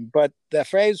next time. But the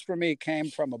phrase for me came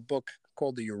from a book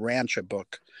called the Urantia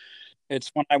book.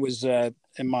 It's when I was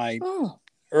in my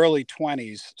early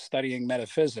 20s studying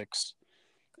metaphysics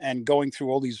and going through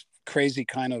all these crazy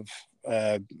kind of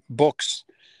books.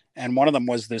 And one of them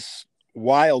was this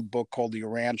wild book called the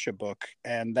Urantia book.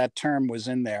 And that term was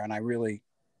in there, and I really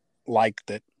liked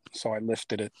it, so I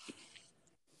lifted it.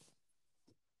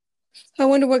 I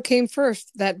wonder what came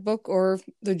first, that book or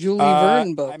the Julie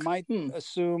Verne book. I might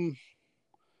assume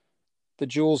the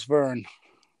Jules Verne.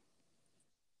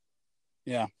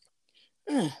 Yeah.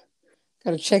 Got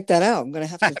to check that out. I'm going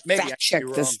to have to fact check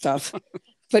this stuff.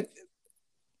 But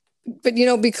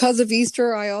because of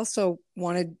Easter, I also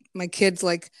wanted my kids,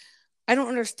 like, I don't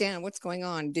understand what's going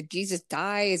on. Did Jesus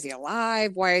die? Is he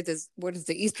alive? What does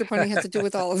the Easter bunny have to do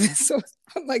with all of this? So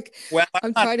I'm like,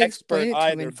 I'm trying to explain it to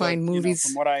them and find movies.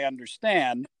 From what I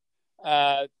understand,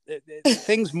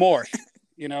 things morph.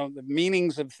 The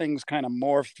meanings of things kind of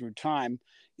morph through time.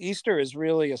 Easter is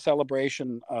really a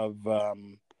celebration of,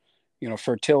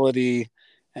 fertility,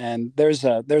 and there's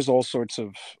all sorts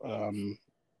of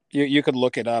You could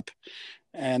look it up,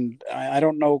 and I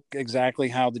don't know exactly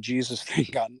how the Jesus thing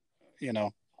got,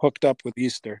 hooked up with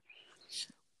Easter.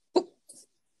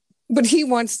 But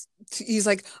he's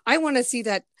like, I want to see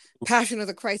that Passion of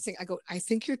the Christ thing. I go, I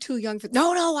think you're too young for.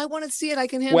 No, I want to see it. I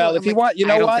can handle it. Well, if you want,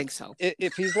 I don't what? think so.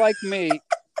 If he's like me,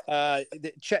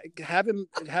 have him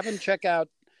check out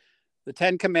the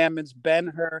Ten Commandments,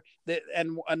 Ben-Hur,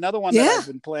 and another one that I've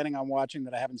been planning on watching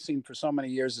that I haven't seen for so many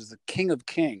years is the King of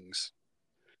Kings.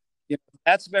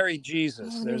 That's very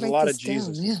Jesus. There's a lot of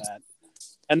Jesus in that.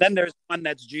 And then there's one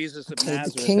that's Jesus of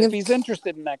Nazareth. If he's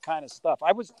interested in that kind of stuff,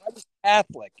 I was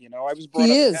Catholic. I was brought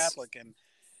up Catholic,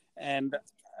 and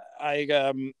I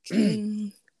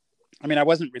I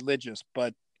wasn't religious,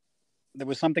 but there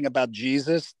was something about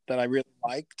Jesus that I really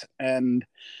liked, and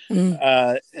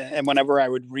whenever I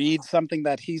would read something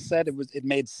that he said, it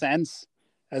made sense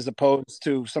as opposed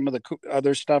to some of the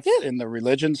other stuff in the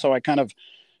religion. So I kind of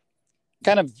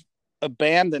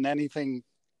abandoned anything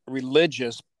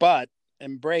religious, but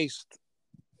embraced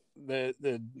the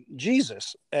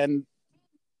Jesus, and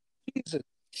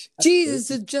Jesus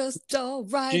is just all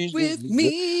right with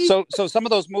me. So some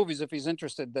of those movies, if he's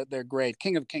interested, that they're great.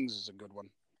 King of Kings is a good one.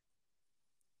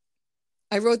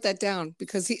 I wrote that down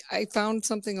because I found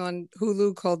something on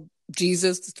Hulu called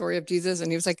Jesus, the story of Jesus, and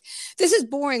he was like, "This is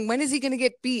boring. When is he going to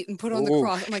get beat and put on the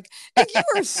cross?" I'm like, "You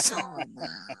are so."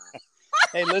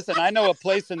 Hey, listen, I know a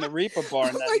place in the Reaper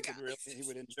Barn that he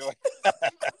would enjoy.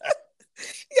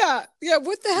 Yeah.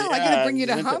 What the hell? I'm going to bring you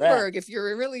to Hamburg if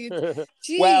you're really.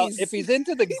 Jeez. Well, if he's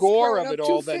into the gore of it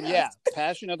all, then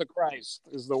Passion of the Christ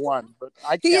is the one. But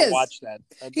I can't watch that.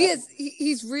 He is.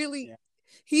 He's really. Yeah.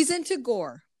 He's into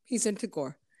gore. He's into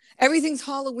gore. Everything's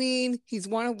Halloween. He's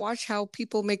want to watch how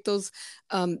people make those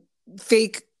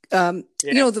fake.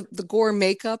 The gore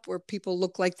makeup where people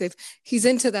look like he's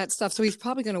into that stuff. So he's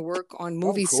probably going to work on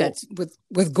movie sets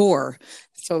with gore.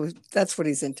 So that's what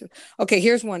he's into. Okay,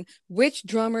 here's one. Which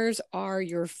drummers are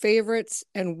your favorites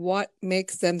and what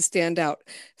makes them stand out?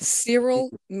 Cyril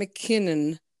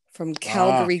McKinnon from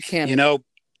Calgary, Canada.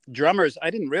 Drummers, I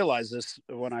didn't realize this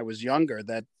when I was younger,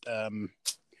 that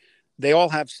they all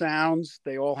have sounds.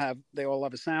 They all have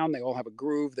a sound. They all have a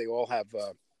groove. They all have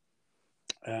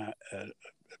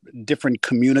different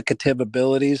communicative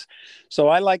abilities. So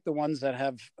I like the ones that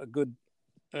have a good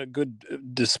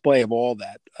display of all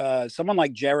that. Someone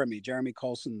like Jeremy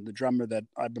Colson, the drummer that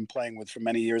I've been playing with for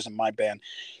many years in my band,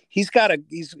 he's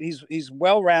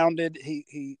well-rounded.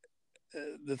 He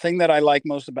the thing that I like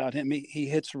most about him, he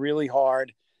hits really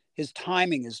hard. His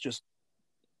timing is just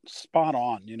spot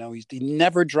on. He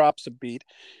never drops a beat.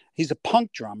 He's a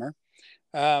punk drummer,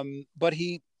 but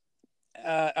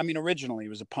originally he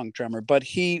was a punk drummer, but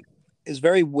he is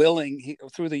very willing.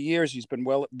 Through the years, he's been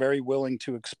very willing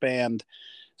to expand.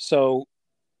 So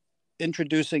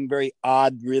introducing very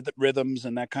odd rhythms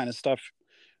and that kind of stuff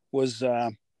was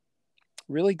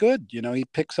really good. He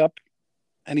picks up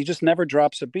and he just never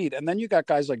drops a beat. And then you got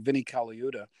guys like Vinnie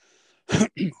Colaiuta,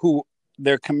 who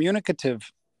their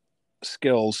communicative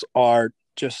skills are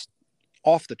just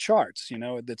off the charts.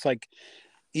 It's like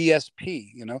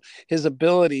ESP, his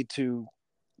ability to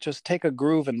just take a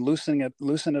groove and loosen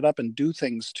it up and do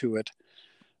things to it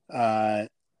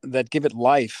that give it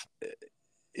life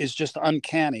is just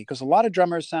uncanny, because a lot of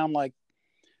drummers sound like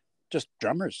just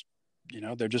drummers.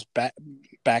 They're just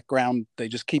background. They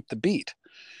just keep the beat.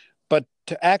 But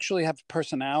to actually have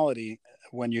personality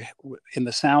when you in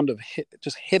the sound of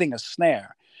just hitting a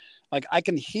snare, like I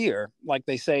can hear, like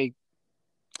they say,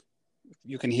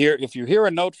 you can hear, if you hear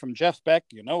a note from Jeff Beck,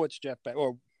 it's Jeff Beck,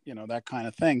 or that kind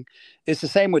of thing. It's the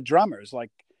same with drummers.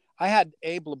 Like I had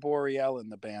Abe Laboriel in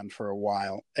the band for a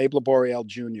while, Abe Laboriel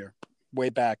Jr. way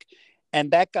back,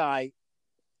 and that guy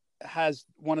has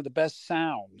one of the best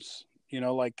sounds.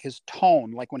 Like his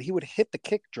tone, like when he would hit the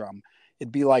kick drum,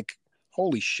 it'd be like,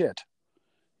 holy shit,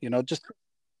 just.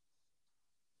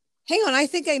 Hang on, I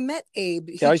think I met Abe.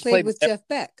 He played with Jeff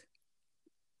Beck.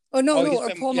 Or Paul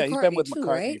McCartney. He's been with too, McCartney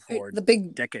right? for the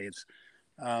big decades.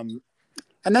 And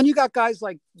then you got guys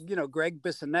like, Greg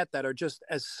Bissonette that are just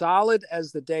as solid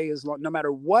as the day is long. No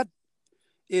matter what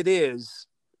it is,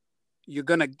 he's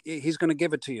gonna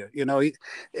give it to you.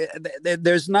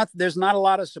 There's not a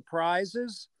lot of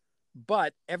surprises,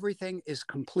 but everything is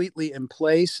completely in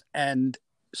place and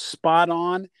spot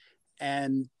on.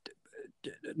 And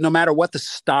no matter what the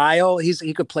style,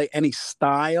 he could play any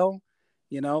style.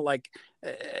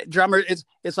 Drummer.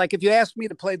 It's like if you ask me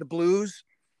to play the blues,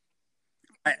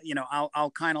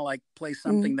 I'll kind of like play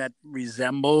something that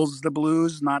resembles the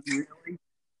blues, not really,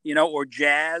 or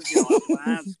jazz.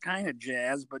 It's kind of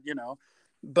jazz,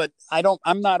 but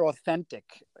I'm not authentic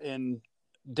in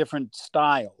different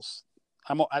styles.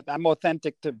 I'm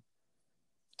authentic to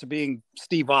being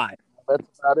Steve Vai.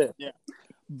 That's about it. Yeah.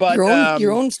 But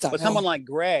your own style. But someone like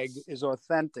Greg is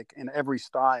authentic in every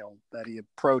style that he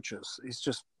approaches. He's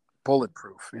just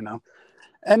bulletproof, you know,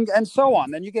 and so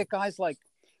on. Then you get guys like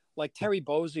Terry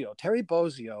Bozzio. Terry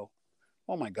Bozzio,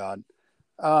 oh my God,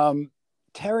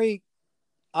 Terry.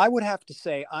 I would have to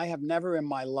say I have never in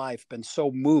my life been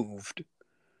so moved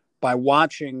by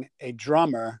watching a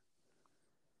drummer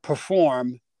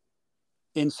perform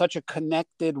in such a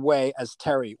connected way as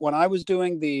Terry. When I was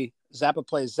doing the Zappa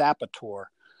Plays Zappa tour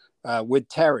with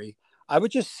Terry, I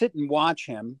would just sit and watch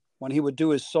him when he would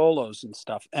do his solos and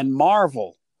stuff and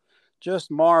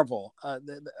just marvel,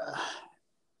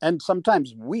 and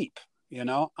sometimes weep, you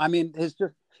know? I mean,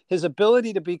 his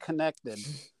ability to be connected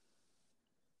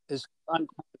is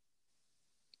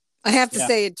I have to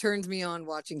say, it turns me on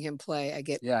watching him play. I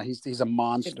get he's a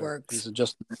monster. It works. He's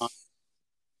just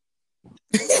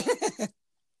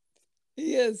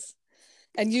he is,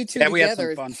 and you two we had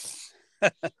together, some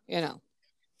fun. you know.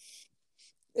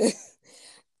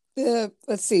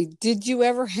 Let's see. Did you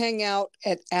ever hang out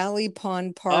at Alley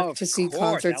Pond Park to see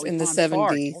concerts in the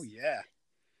 70s? Oh yeah.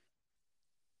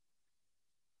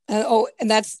 And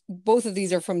that's both of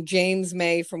these are from James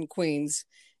May from Queens.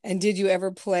 And did you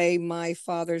ever play My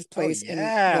Father's Place in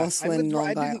Rosslyn,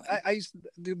 Long Island? I used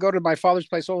to go to my father's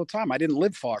place all the time. I didn't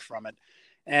live far from it,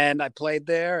 and I played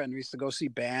there. And we used to go see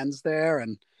bands there.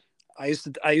 And I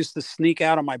used to sneak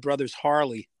out on my brother's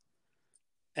Harley,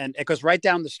 and it goes right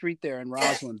down the street there in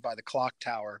Rosslyn by the clock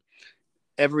tower.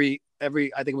 Every I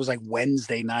think it was like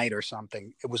Wednesday night or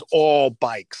something. It was all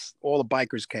bikes. All the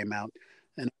bikers came out,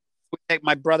 and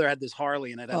my brother had this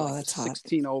Harley, and it had like a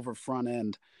 16 over front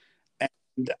end.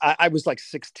 And I was like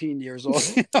 16 years old,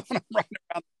 you know, when I'm running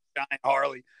around the giant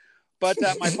Harley. But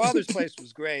my father's place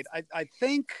was great. I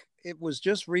think it was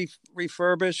just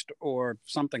refurbished or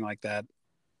something like that.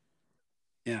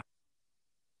 Yeah,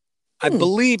 I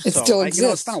believe so. It still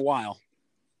exists. It's been a while.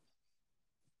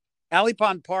 Alley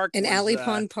Pond Park. In Alley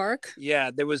Pond Park?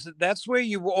 Yeah, that's where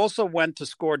you also went to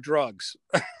score drugs.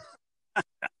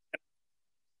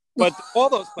 But all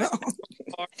those places,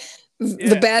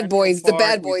 the bad boys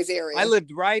area. I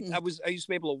lived right. I used to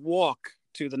be able to walk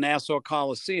to the Nassau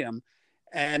Coliseum,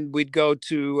 and we'd go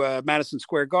to Madison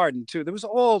Square Garden too. There was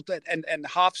all that, and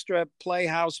Hofstra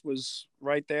Playhouse was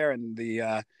right there, and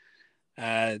the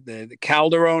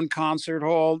Calderone Concert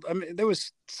Hall. I mean, there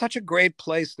was such a great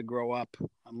place to grow up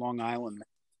on Long Island.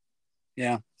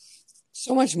 Yeah,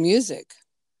 so much music.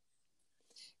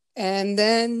 And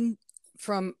then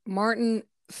from Martin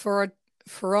Fioretti,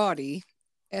 Fioretti,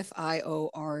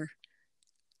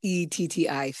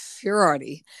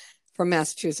 Fioretti, from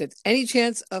Massachusetts. Any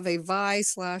chance of a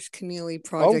Vai/Keneally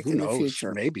project in the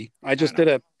future? Maybe. I just did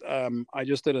a.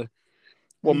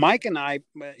 Well, Mike and I,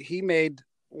 he made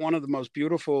one of the most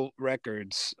beautiful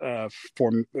records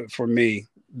for me,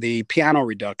 the Piano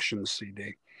Reduction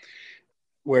CD,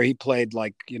 where he played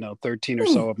 13 or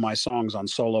so of my songs on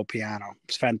solo piano.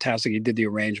 It's fantastic. He did the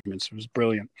arrangements. It was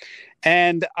brilliant.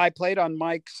 And I played on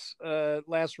Mike's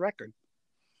last record,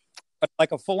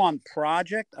 like a full-on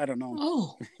project. I don't know.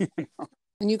 Oh,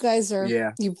 and you guys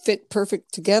you fit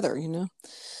perfect together, you know.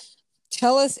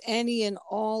 Tell us any and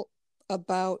all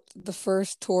about the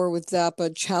first tour with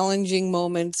Zappa, challenging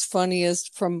moments,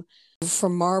 funniest from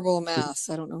Marble Mass.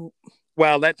 I don't know.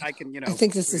 Well, that I can, I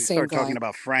think it's the same guy. Talking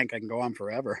about Frank, I can go on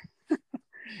forever.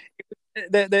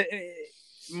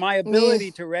 My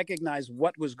ability to recognize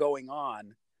what was going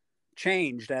on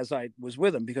changed as I was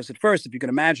with him, because at first, if you can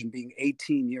imagine being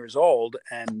 18 years old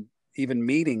and even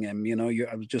meeting him,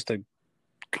 I was just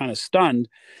kind of stunned.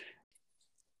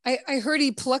 I heard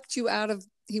he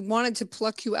wanted to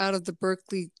pluck you out of the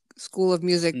Berklee School of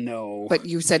Music. No. But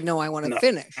you said, no, I want to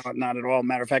finish. Not at all.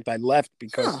 Matter of fact, I left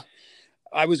because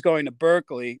I was going to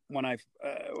Berklee when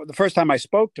the first time I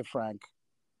spoke to Frank,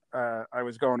 I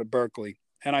was going to Berklee,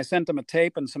 and I sent him a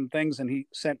tape and some things, and he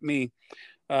sent me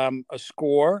a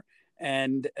score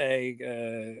and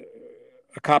a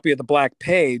copy of the Black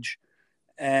Page,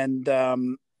 and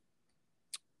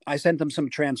I sent him some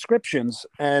transcriptions,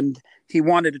 and he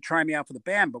wanted to try me out for the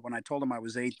band. But when I told him I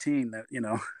was 18, that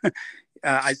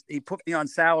he put me on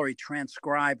salary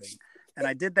transcribing. And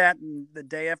I did that, and the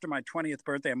day after my 20th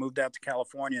birthday, I moved out to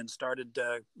California and started,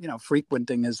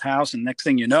 frequenting his house. And next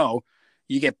thing you know,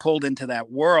 you get pulled into that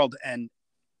world. And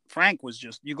Frank was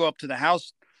you go up to the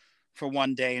house for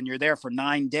one day, and you're there for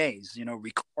 9 days,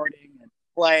 recording and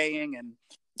playing, and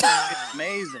it's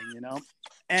amazing,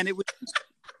 And it was.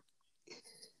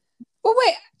 Well,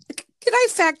 wait. Can I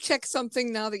fact check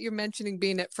something now that you're mentioning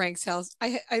being at Frank's house?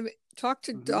 talked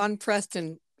to Don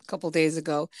Preston a couple days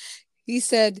ago. He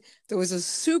said there was a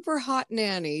super hot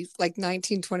nanny, like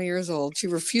 19, 20 years old. She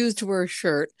refused to wear a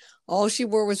shirt. All she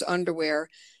wore was underwear,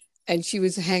 and she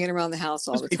was hanging around the house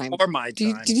all the time. Before my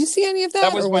time. Did you see any of that?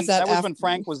 That was or when that was when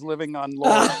Frank was living on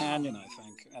Laurel Canyon, I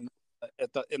think, and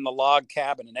in the log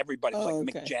cabin, and everybody was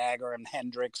like Mick Jagger and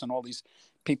Hendrix, and all these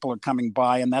people are coming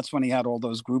by, and that's when he had all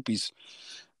those groupies.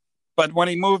 But when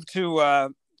he moved to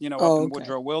up in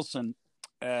Woodrow Wilson,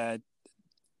 it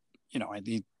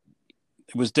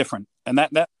was different, and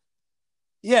that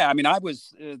yeah, I mean, I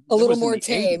was a little more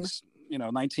tame. 80s,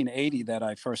 1980 that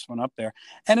I first went up there,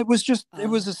 and it was just it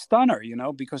was a stunner,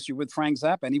 because you're with Frank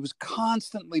Zappa, and he was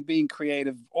constantly being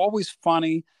creative, always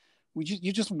funny.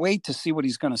 You just wait to see what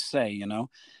he's going to say,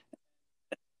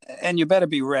 and you better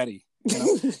be ready.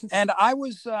 And I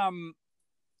was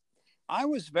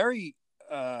very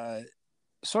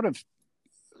sort of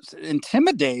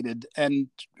intimidated and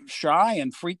shy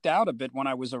and freaked out a bit when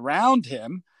I was around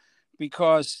him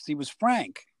because he was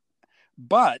Frank.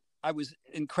 But I was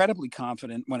incredibly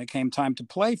confident when it came time to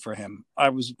play for him. I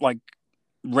was like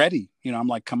ready, I'm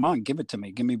like, come on, give it to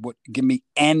me. Give me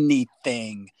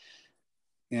anything,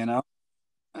 and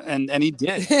he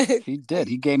did. He did.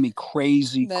 He gave me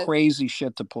crazy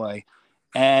shit to play,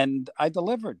 and I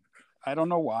delivered. I don't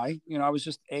know why. I was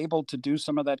just able to do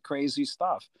some of that crazy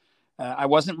stuff. I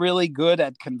wasn't really good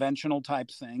at conventional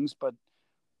type things, but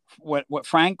what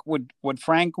Frank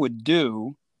would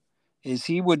do is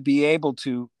he would be able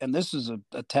to, and this is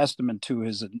a testament to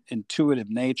his intuitive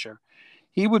nature.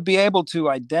 He would be able to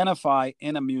identify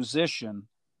in a musician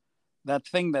that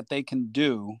thing that they can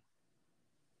do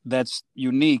that's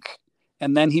unique,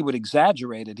 and then he would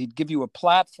exaggerate it. He'd give you a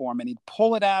platform and he'd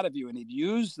pull it out of you, and he'd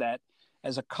use that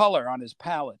as a color on his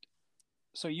palette.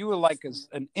 So you were like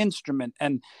an instrument,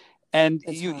 and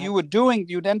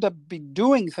you'd end up be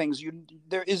doing things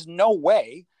there is no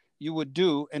way you would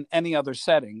do in any other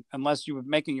setting unless you were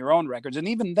making your own records, and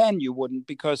even then you wouldn't,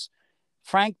 because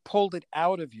Frank pulled it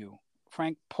out of you.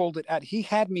 Frank pulled it out. He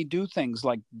had me do things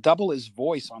like double his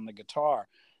voice on the guitar,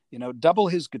 double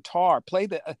his guitar, play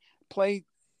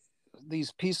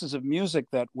these pieces of music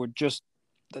that were just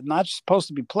not supposed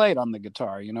to be played on the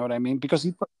guitar. You know what I mean? Because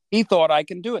he thought I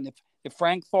can do it. And if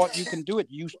Frank thought you can do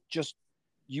it, you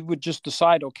would just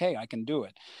decide, okay, I can do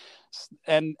it.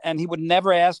 And he would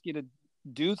never ask you to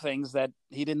do things that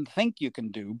he didn't think you can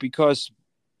do, because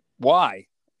why,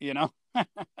 But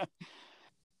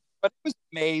it was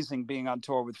amazing being on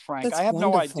tour with Frank. That's I had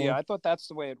wonderful. no idea. I thought that's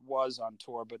the way it was on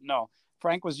tour, but no,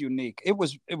 Frank was unique. It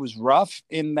was rough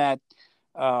in that,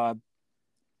 I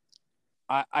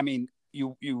mean,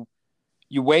 you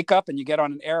wake up and you get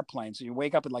on an airplane. So you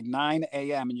wake up at like 9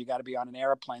 a.m. and you got to be on an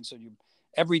airplane. So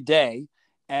every day.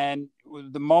 And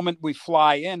the moment we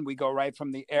fly in, we go right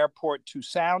from the airport to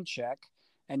sound check,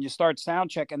 and you start sound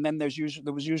check. And then there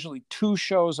was usually 2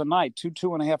 shows a night,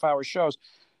 2.5 hour shows.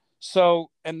 So,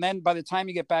 and then by the time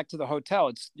you get back to the hotel,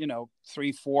 it's,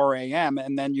 3, 4 a.m.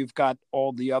 And then you've got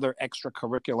all the other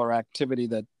extracurricular activity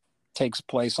that takes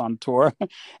place on tour.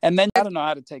 And then you got to know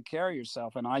how to take care of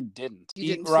yourself. And I didn't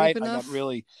eat right. Enough? I got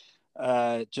really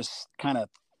just kind of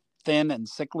thin and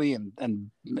sickly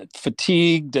and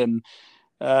fatigued. And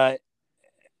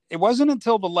it wasn't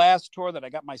until the last tour that I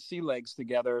got my sea legs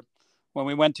together when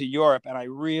we went to Europe, and I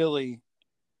really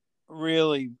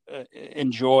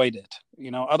enjoyed it.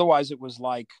 Otherwise it was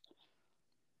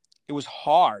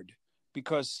hard,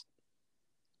 because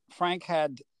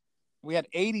we had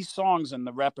 80 songs in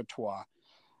the repertoire.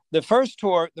 The first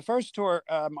tour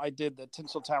I did, the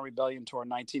Tinseltown Rebellion tour in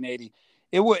 1980,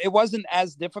 it wasn't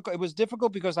as difficult. It was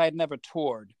difficult because I had never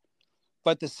toured.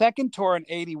 But the second tour in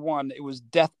 81, it was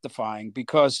death defying,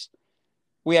 because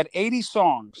we had 80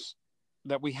 songs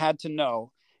that we had to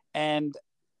know, and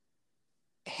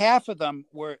half of them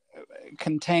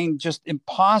contained just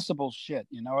impossible shit.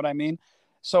 You know what I mean?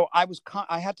 So I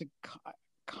had to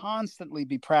constantly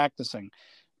be practicing,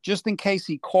 just in case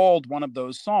he called one of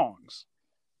those songs,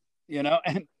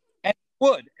 and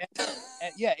would.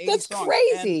 And yeah, 80 That's songs.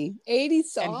 crazy. 80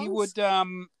 songs. And he would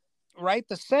write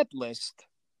the set list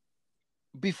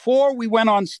before we went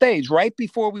on stage, right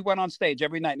before we went on stage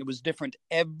every night. And it was different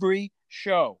every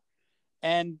show.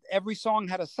 And every song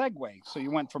had a segue. So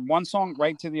you went from one song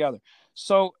right to the other.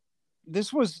 So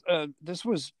this was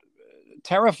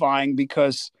terrifying,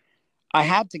 because I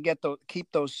had to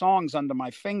keep those songs under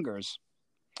my fingers.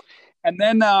 And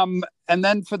then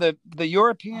for the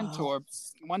European tour,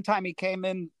 one time he came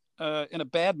in a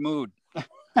bad mood.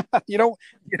 You don't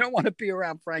want to be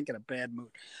around Frank in a bad mood.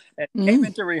 And came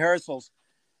into rehearsals,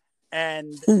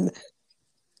 and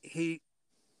he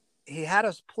had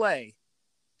us play,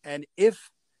 And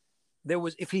if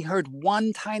he heard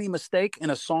one tiny mistake in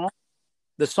a song,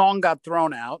 the song got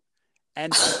thrown out.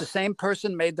 And if the same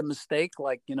person made the mistake,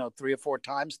 like, 3 or 4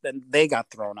 times, then they got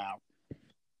thrown out.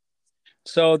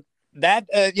 So that,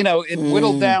 it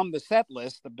whittled down the set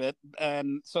list a bit.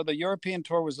 And so the European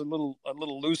tour was a little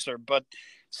looser, but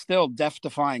still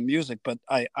death-defying music. But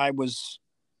I was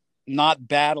not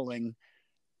battling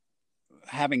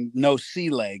having no sea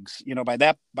legs. By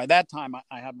that time,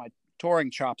 I had my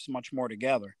touring chops much more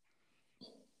together.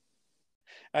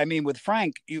 I mean, with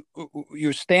Frank,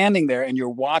 you're standing there and you're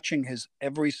watching his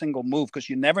every single move because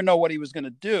you never know what he was going to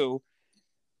do.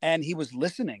 And he was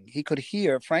listening.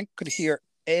 Frank could hear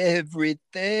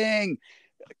everything.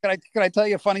 Can I tell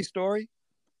you a funny story?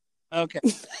 Okay.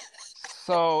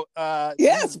 So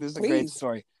yes, this is a great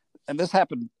story. And this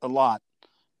happened a lot.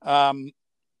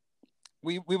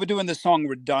 We were doing this song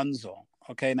Redunzel.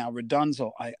 Okay, now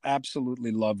Redunzel, I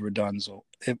absolutely love Redunzel.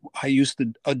 I used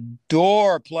to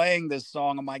adore playing this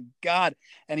song. Oh my God.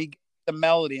 And he gets the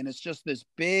melody, and it's just this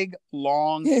big,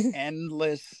 long,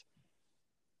 endless,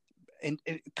 and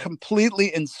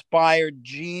completely inspired,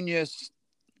 genius,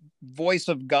 voice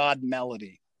of God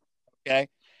melody. Okay.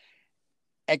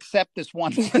 Except this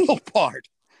one little part.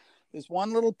 This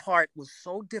one little part was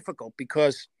so difficult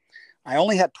because I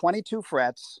only had 22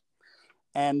 frets,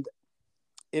 and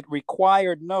it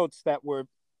required notes that were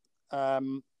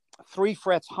 3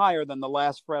 frets higher than the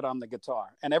last fret on the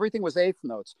guitar. And everything was eighth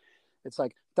notes. It's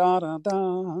like da da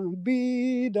da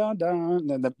be da da, and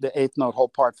then the eighth note whole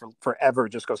part forever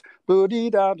just goes boo dee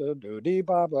da da do dee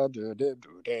ba ba do dee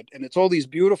do dee, and it's all these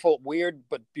beautiful, weird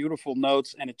but beautiful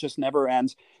notes, and it just never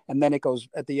ends. And then it goes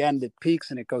at the end, it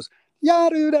peaks and it goes ya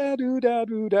do da do da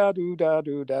do da do da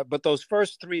do da. But those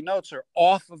first 3 notes are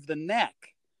off of the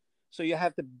neck, so you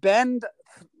have to bend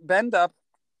up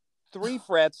 3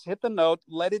 frets, hit the note,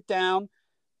 let it down,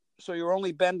 so you're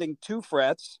only bending 2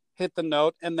 frets. Hit the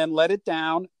note and then let it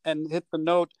down and hit the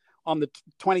note on the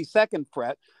 22nd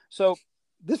fret. So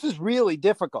this is really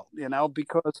difficult,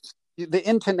 because the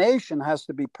intonation has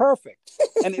to be perfect.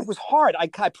 And it was hard.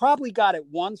 I probably got it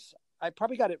once. I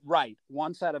probably got it right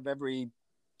once out of every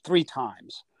 3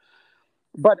 times.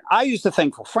 But I used to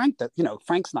think, well, Frank,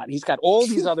 Frank's not, he's got all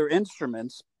these other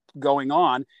instruments going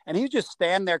on, and he just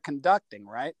stand there conducting,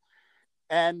 right?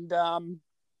 And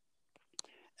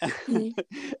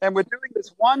and we're doing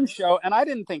this one show, and I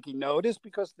didn't think he noticed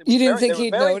because you didn't think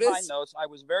he'd notice? Very high notes. I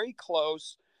was very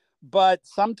close, but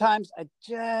sometimes I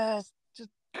just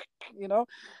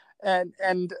and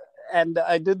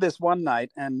I did this one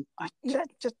night, and I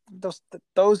just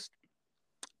those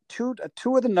two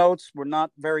of the notes were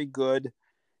not very good,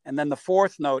 and then the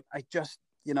 4th note, I just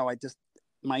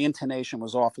my intonation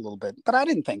was off a little bit, but I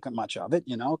didn't think much of it,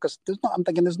 because I'm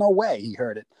thinking there's no way he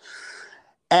heard it.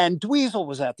 And Dweezil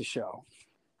was at the show,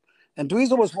 and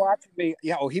Dweezil was watching me.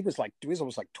 Yeah, Dweezil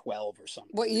was like 12 or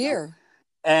something. What year?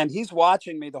 And he's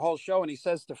watching me the whole show, and he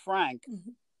says to Frank,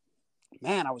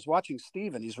 "Man, I was watching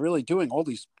Steve, and he's really doing all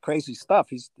these crazy stuff."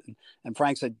 And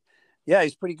Frank said, "Yeah,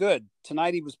 he's pretty good.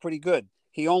 Tonight he was pretty good.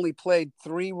 He only played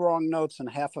 3 wrong notes and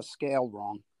half a scale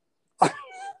wrong."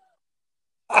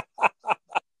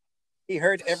 He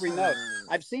heard every note.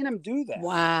 I've seen him do that.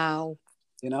 Wow.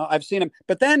 I've seen him.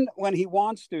 But then when he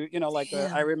wants to,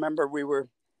 I remember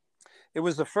it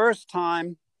was the first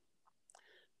time,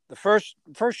 the first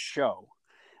show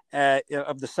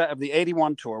of the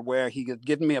 81 tour where he had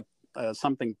given me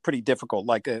something pretty difficult.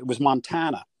 Like it was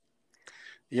Montana.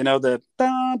 The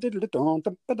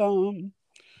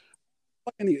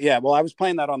yeah. Well, I was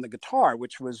playing that on the guitar,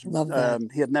 which was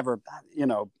he had never,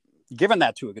 given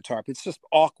that to a guitar. It's just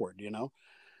awkward,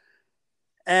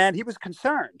 And he was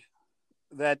concerned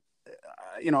that,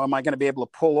 am I going to be able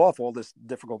to pull off all this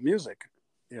difficult music,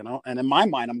 And in my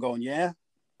mind, I'm going, yeah,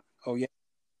 oh yeah,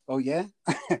 oh yeah.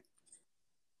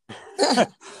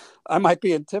 I might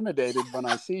be intimidated when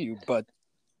I see you, but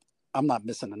I'm not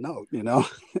missing a note,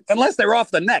 unless they're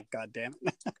off the neck. God damn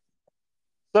it.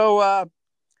 So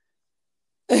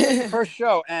first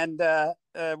show, and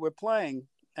we're playing,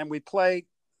 and we play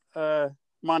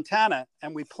Montana,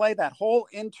 and we play that whole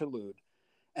interlude.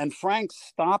 And Frank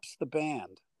stops the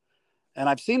band, and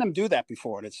I've seen him do that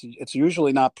before, and it's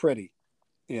usually not pretty,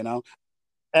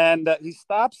 And he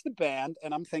stops the band,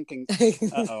 and I'm thinking,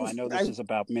 uh-oh, I know this is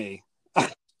about me.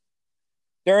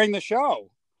 During the show.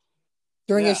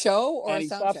 During a show, or and he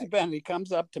stops the band, and he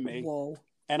comes up to me. Whoa!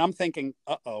 And I'm thinking,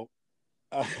 uh-oh.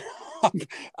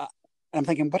 I'm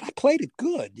thinking, but I played it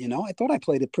good, I thought I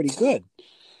played it pretty good.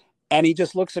 And he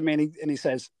just looks at me and he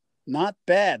says, "Not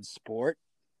bad, sport."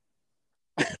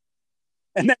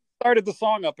 And then started the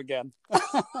song up again.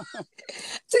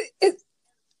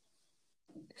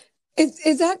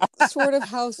 Is that sort of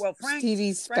how Well, Frank,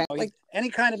 Stevie's like any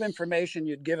kind of information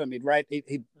you'd give him, he'd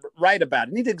write about it.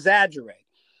 And he'd exaggerate.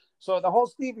 So the whole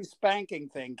Stevie spanking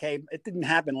thing came. It didn't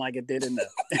happen like it did in the,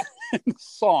 in the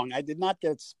song. I did not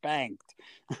get spanked.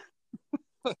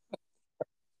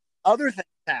 Other things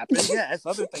happened. Yes,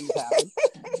 other things happened.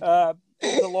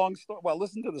 It's a long story. Well,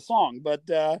 listen to the song. But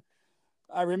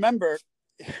I remember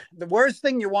the worst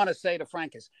thing you want to say to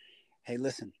Frank is, "Hey,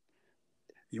 listen,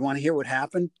 you want to hear what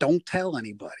happened? Don't tell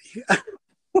anybody."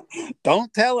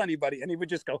 Don't tell anybody. And he would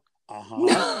just go,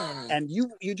 uh-huh. And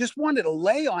you just wanted to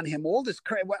lay on him all this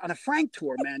on a Frank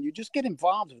tour, man. You just get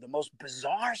involved with the most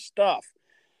bizarre stuff.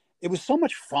 It was so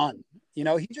much fun. You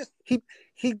know, he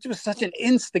was such an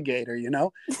instigator, you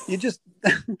know. You just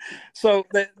so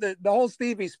the whole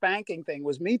Stevie spanking thing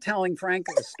was me telling Frank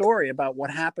a story about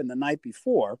what happened the night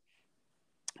before,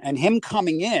 and him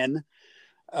coming in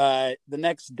the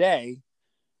next day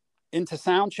into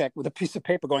sound check with a piece of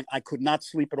paper going, "I could not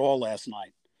sleep at all last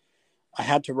night. I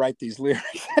had to write these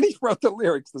lyrics." And he wrote the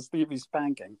lyrics to Stevie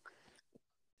spanking.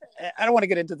 I don't want to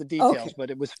get into the details, okay,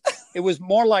 but it was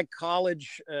more like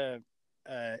college,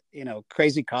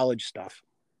 crazy college stuff.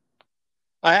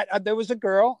 There was a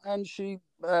girl, and she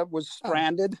was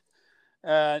stranded,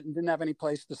 didn't have any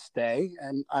place to stay,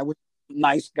 and I was a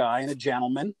nice guy and a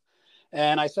gentleman,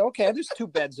 and I said, "Okay, there's 2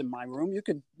 beds in my room. You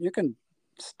can,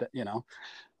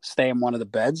 stay in one of the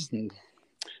beds." And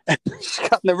she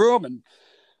got in the room and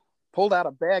pulled out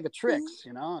a bag of tricks,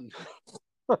 and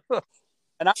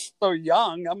and I'm so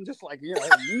young, I'm just like,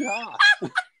 yeehaw.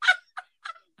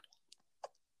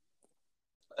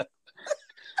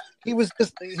 He was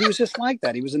just like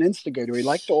that. He was an instigator. He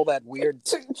liked all that weird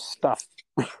stuff.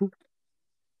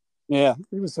 Yeah,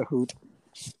 he was a hoot.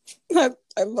 I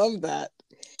love that.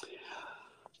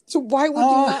 So why would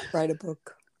you not write a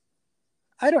book?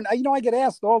 I don't know. I get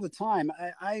asked all the time.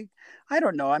 I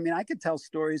don't know. I mean, I could tell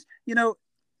stories.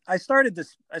 I started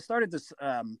this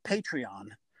Patreon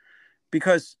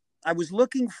because I was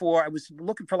looking for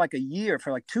like a year,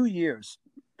 for like 2 years.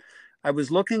 I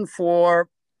was looking for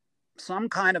some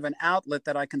kind of an outlet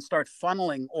that I can start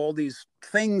funneling all these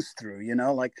things through,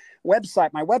 like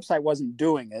website. My website wasn't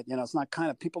doing it. It's not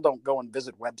people don't go and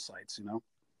visit websites,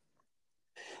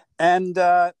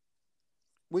 And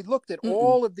we looked at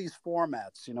all of these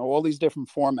formats, all these different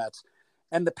formats.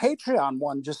 And the Patreon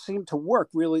one just seemed to work.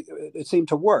 Really, it seemed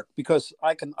to work because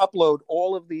I can upload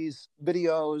all of these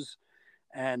videos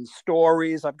and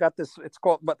stories. I've got this, it's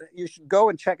called, but you should go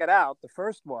and check it out. The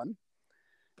first one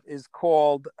is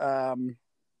called,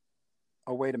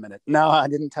 wait a minute. No, I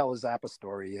didn't tell a Zappa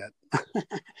story yet.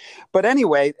 But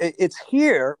anyway, it's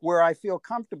here where I feel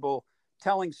comfortable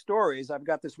telling stories. I've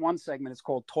got this one segment. It's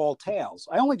called Tall Tales.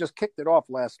 I only just kicked it off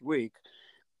last week.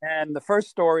 And the first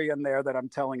story in there that I'm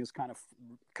telling is kind of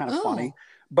funny.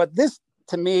 But this,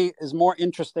 to me, is more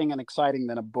interesting and exciting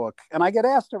than a book. And I get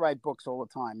asked to write books all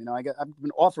the time. I've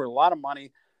been offered a lot of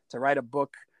money to write a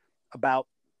book about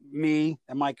me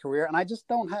and my career. And I just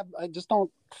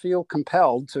don't feel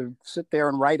compelled to sit there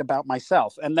and write about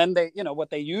myself. And then they, what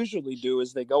they usually do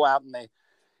is they go out and they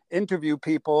interview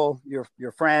people,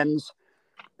 your friends,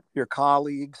 your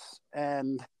colleagues,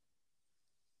 and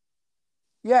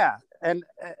yeah. And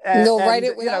they'll write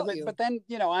it without you. But then,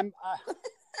 I'm,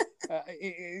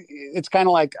 it's kind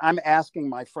of like I'm asking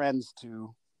my friends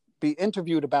to be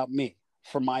interviewed about me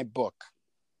for my book,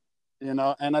 and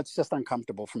it's just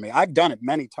uncomfortable for me. I've done it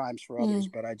many times for others,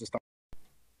 but I just don't.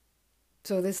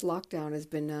 So this lockdown has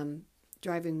been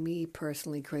driving me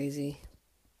personally crazy.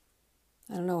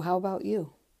 I don't know. How about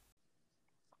you?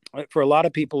 For a lot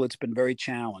of people, it's been very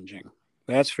challenging.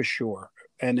 That's for sure.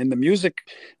 And in the music,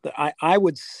 I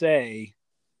would say,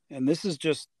 and this is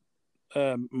just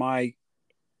my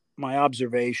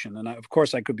observation, and of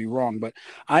course I could be wrong, but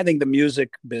I think the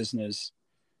music business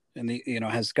and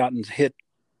has gotten hit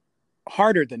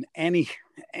harder than any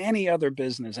other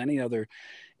business, any other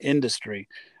industry.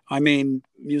 I mean,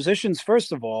 musicians,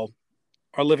 first of all,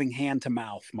 are living hand to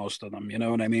mouth, most of them, you know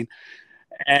what I mean?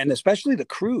 And especially the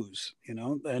crews,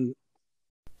 and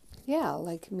yeah,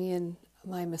 like me and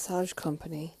my massage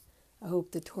company, I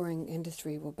hope the touring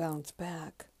industry will bounce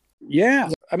back. Yeah.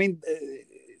 I mean, the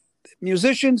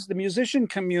musician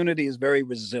community is very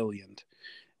resilient,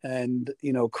 and,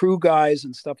 crew guys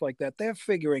and stuff like that, they're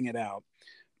figuring it out,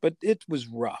 but it was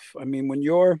rough. I mean, when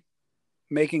you're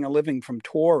making a living from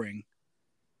touring,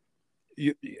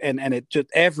 and it just,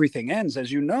 everything ends,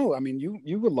 as you know. I mean,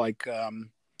 you were like,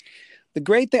 the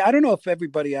great thing, I don't know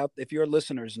if your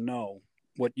listeners know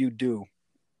what you do.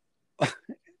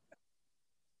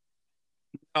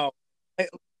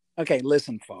 Okay,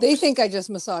 listen, folks. They think I just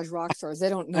massage rock stars. They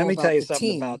don't know. Let me tell you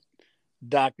something about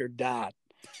Dr. Dot.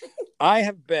 I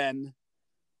have been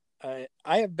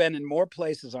in more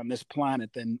places on this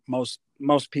planet than most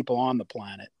people on the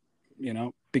planet,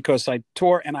 because I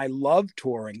tour and I love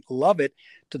touring, love it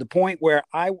to the point where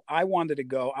I wanted to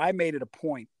go. I made it a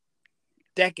point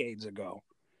decades ago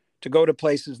to go to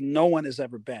places no one has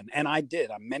ever been. And I did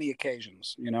on many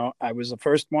occasions. I was the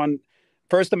first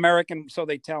American, so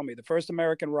they tell me, the first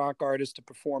American rock artist to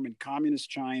perform in communist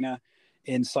China,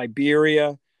 in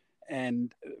Siberia,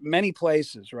 and many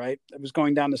places, right? I was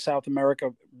going down to South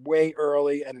America way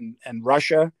early, and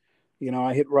Russia.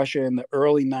 I hit Russia in the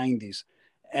early 90s.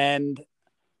 And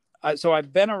so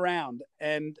I've been around,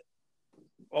 and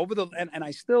and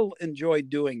I still enjoy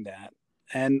doing that.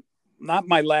 And not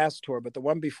my last tour, but the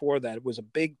one before that, it was a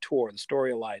big tour, the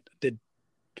Story of Light. I did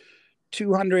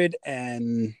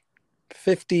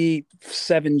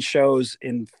 257 shows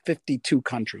in 52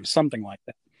 countries, something like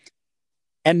that.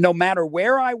 And no matter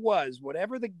where I was,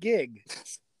 whatever the gig,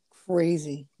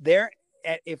 Crazy.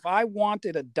 If I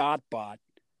wanted a dot bot,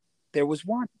 there was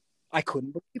one. I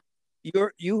couldn't believe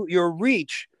it. Your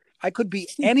reach. I could be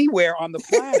anywhere on the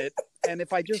planet, and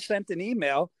if I just sent an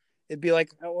email, it'd be like,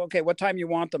 oh, okay, what time you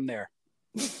want them there?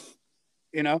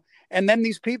 And then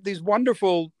these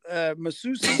wonderful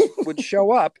masseuses would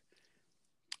show up,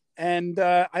 and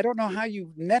I don't know how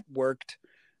you network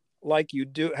like you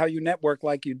do,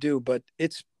 but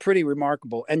it's pretty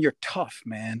remarkable. And you're tough,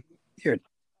 man. You're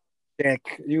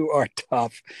thick. You are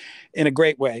tough in a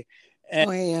great way.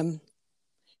 And I am.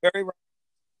 Very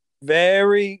I'm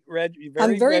very rock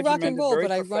regimented, and roll, very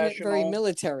but I run it very professional,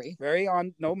 military. very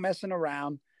on, no messing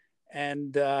around.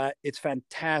 And it's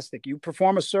fantastic. You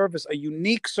perform a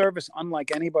unique service unlike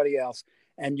anybody else,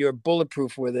 and you're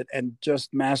bulletproof with it and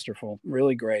just masterful.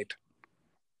 Really great.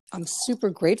 I'm super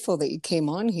grateful that you came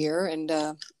on here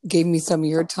and gave me some of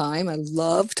your time. I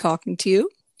love talking to you.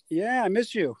 Yeah, I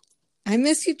miss you. I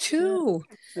miss you too.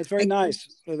 It's very nice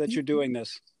that you're doing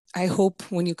this. I hope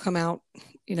when you come out,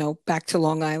 back to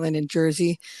Long Island and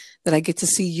Jersey, that I get to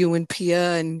see you and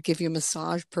Pia and give you a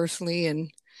massage personally. And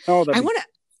I want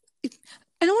to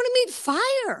meet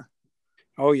Fire.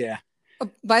 Oh yeah.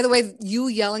 By the way, you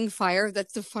yelling Fire,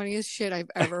 that's the funniest shit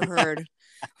I've ever heard.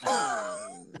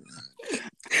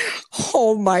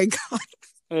 Oh my God.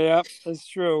 Yeah, that's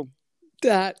true.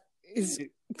 That is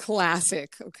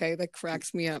classic. Okay, that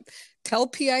cracks me up. Tell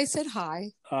Pia I said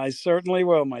hi. I certainly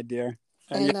will, my dear.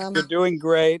 And you're doing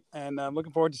great, and I'm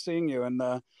looking forward to seeing you. And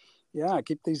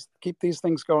keep these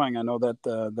things going. I know that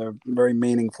they're very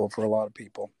meaningful for a lot of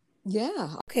people.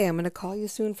 Yeah. Okay, I'm going to call you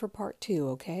soon for part 2,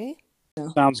 okay?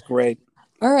 Sounds great.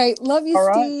 All right. Love you, All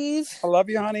right. Steve. I love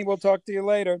you, honey. We'll talk to you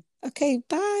later. Okay,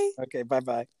 bye. Okay,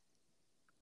 bye-bye.